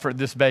could comfort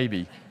this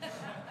baby.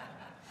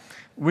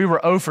 We were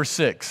 0 for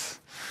 6.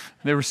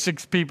 There were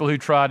 6 people who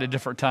tried at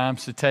different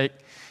times to take.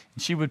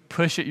 And she would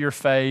push at your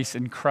face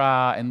and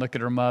cry and look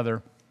at her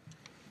mother.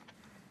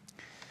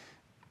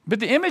 But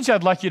the image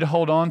I'd like you to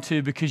hold on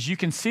to, because you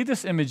can see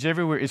this image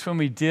everywhere, is when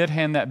we did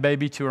hand that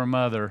baby to her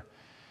mother.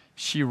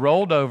 She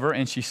rolled over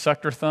and she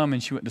sucked her thumb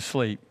and she went to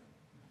sleep.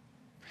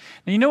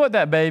 Now, you know what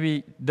that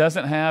baby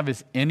doesn't have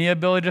is any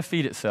ability to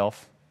feed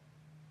itself,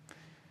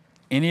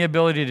 any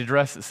ability to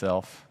dress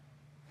itself,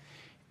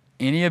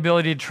 any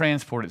ability to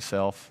transport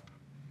itself,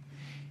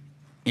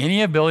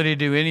 any ability to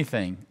do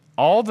anything.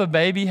 All the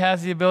baby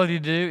has the ability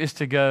to do is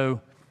to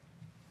go,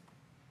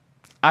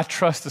 I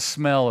trust the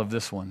smell of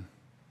this one.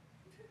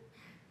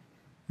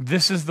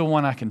 This is the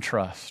one I can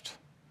trust.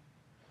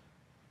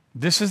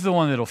 This is the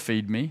one that'll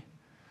feed me.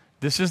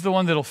 This is the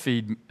one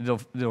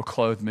that'll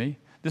clothe me.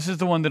 This is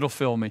the one that'll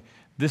fill me.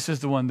 This is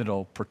the one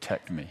that'll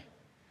protect me.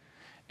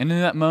 And in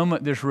that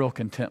moment, there's real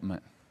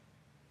contentment.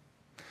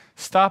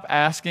 Stop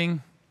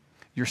asking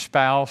your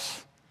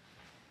spouse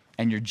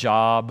and your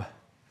job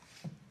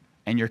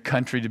and your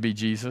country to be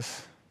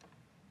Jesus.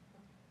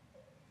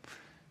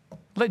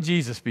 Let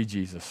Jesus be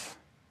Jesus.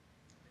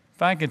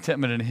 Find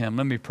contentment in Him.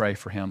 Let me pray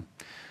for him.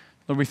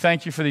 Lord, we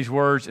thank You for these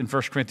words in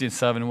 1 Corinthians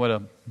 7. What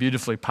a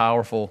beautifully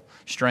powerful,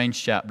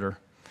 strange chapter.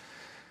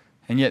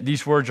 And yet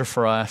these words are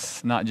for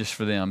us, not just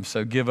for them.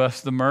 So give us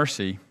the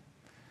mercy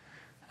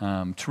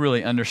to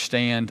really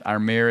understand our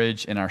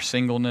marriage and our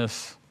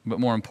singleness, but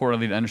more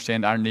importantly, to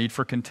understand our need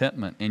for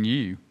contentment in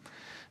You,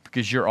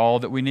 because You're all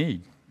that we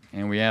need.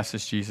 And we ask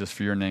this, Jesus,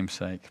 for Your name's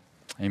sake.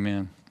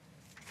 Amen.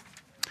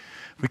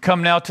 We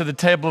come now to the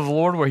table of the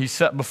Lord, where He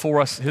set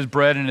before us His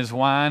bread and His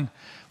wine.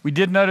 We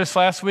did notice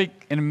last week,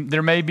 and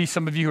there may be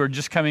some of you who are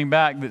just coming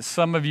back, that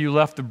some of you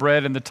left the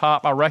bread in the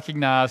top. I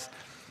recognize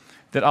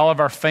that all of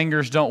our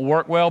fingers don't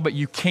work well, but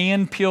you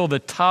can peel the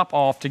top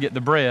off to get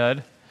the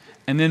bread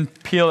and then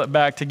peel it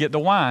back to get the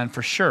wine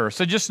for sure.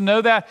 So just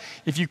know that.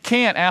 If you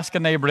can't, ask a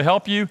neighbor to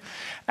help you.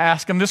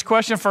 Ask them this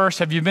question first: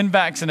 have you been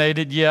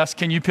vaccinated? Yes.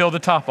 Can you peel the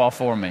top off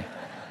for me?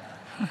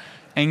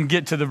 And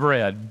get to the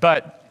bread.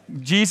 But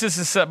Jesus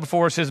has set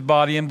before us His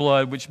body and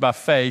blood, which by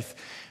faith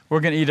we're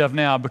going to eat of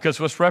now,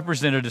 because what's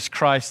represented is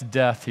Christ's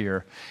death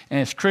here. And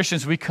as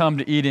Christians, we come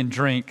to eat and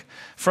drink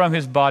from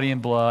His body and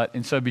blood,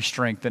 and so be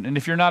strengthened. And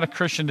if you're not a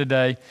Christian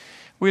today,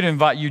 we'd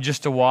invite you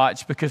just to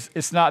watch, because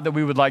it's not that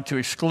we would like to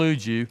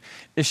exclude you.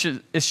 It's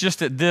just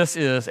that this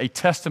is a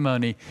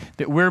testimony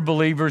that we're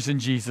believers in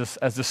Jesus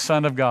as the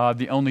Son of God,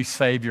 the only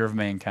Savior of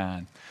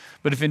mankind.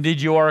 But if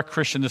indeed you are a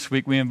Christian this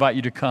week, we invite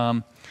you to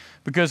come,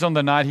 because on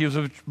the night He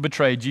was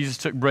betrayed, Jesus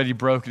took bread, He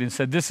broke it, and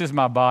said, "This is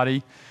my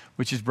body,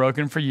 which is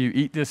broken for you.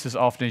 Eat this as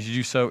often as you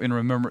do so in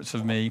remembrance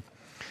of me."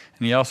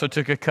 And He also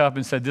took a cup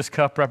and said, "This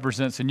cup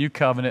represents a new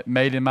covenant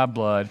made in my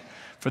blood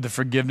for the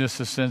forgiveness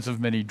of sins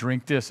of many.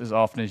 Drink this as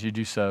often as you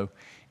do so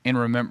in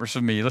remembrance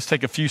of me. Let's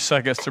take a few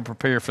seconds to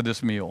prepare for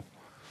this meal.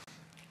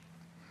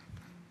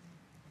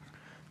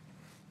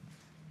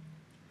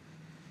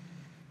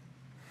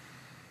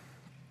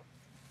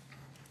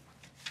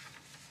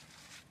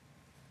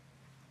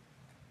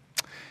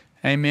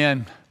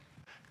 Amen.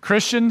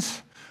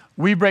 Christians,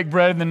 we break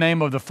bread in the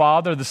name of the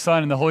Father, the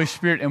Son, and the Holy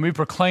Spirit, and we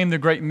proclaim the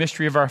great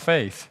mystery of our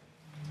faith.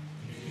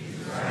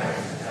 Jesus Christ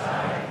has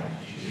died.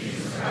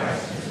 Jesus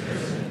Christ is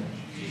risen.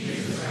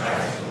 Jesus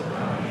Christ will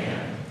come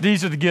again.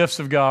 These are the gifts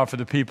of God for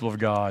the people of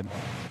God.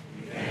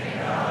 We thank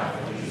God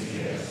for these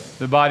gifts.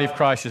 The body of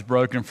Christ is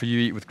broken for you.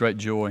 Eat with great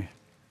joy.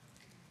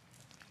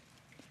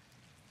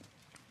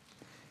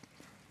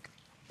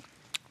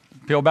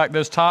 Peel back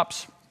those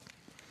tops.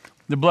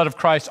 The blood of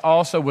Christ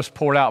also was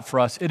poured out for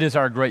us. It is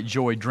our great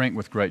joy. Drink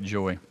with great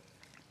joy.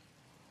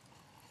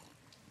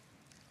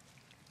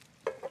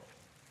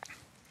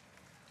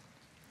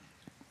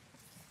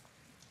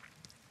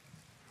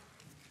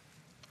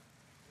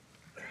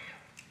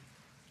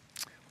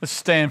 Let's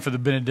stand for the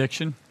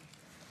benediction.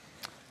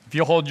 If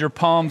you'll hold your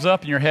palms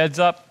up and your heads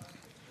up,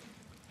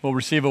 we'll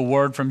receive a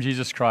word from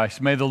Jesus Christ.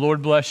 May the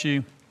Lord bless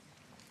you.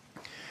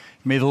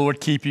 May the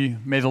Lord keep you.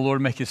 May the Lord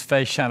make his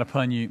face shine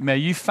upon you. May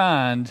you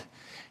find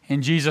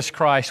in Jesus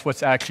Christ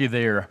what's actually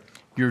there,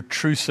 your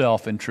true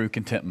self and true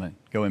contentment.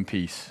 Go in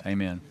peace.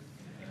 Amen.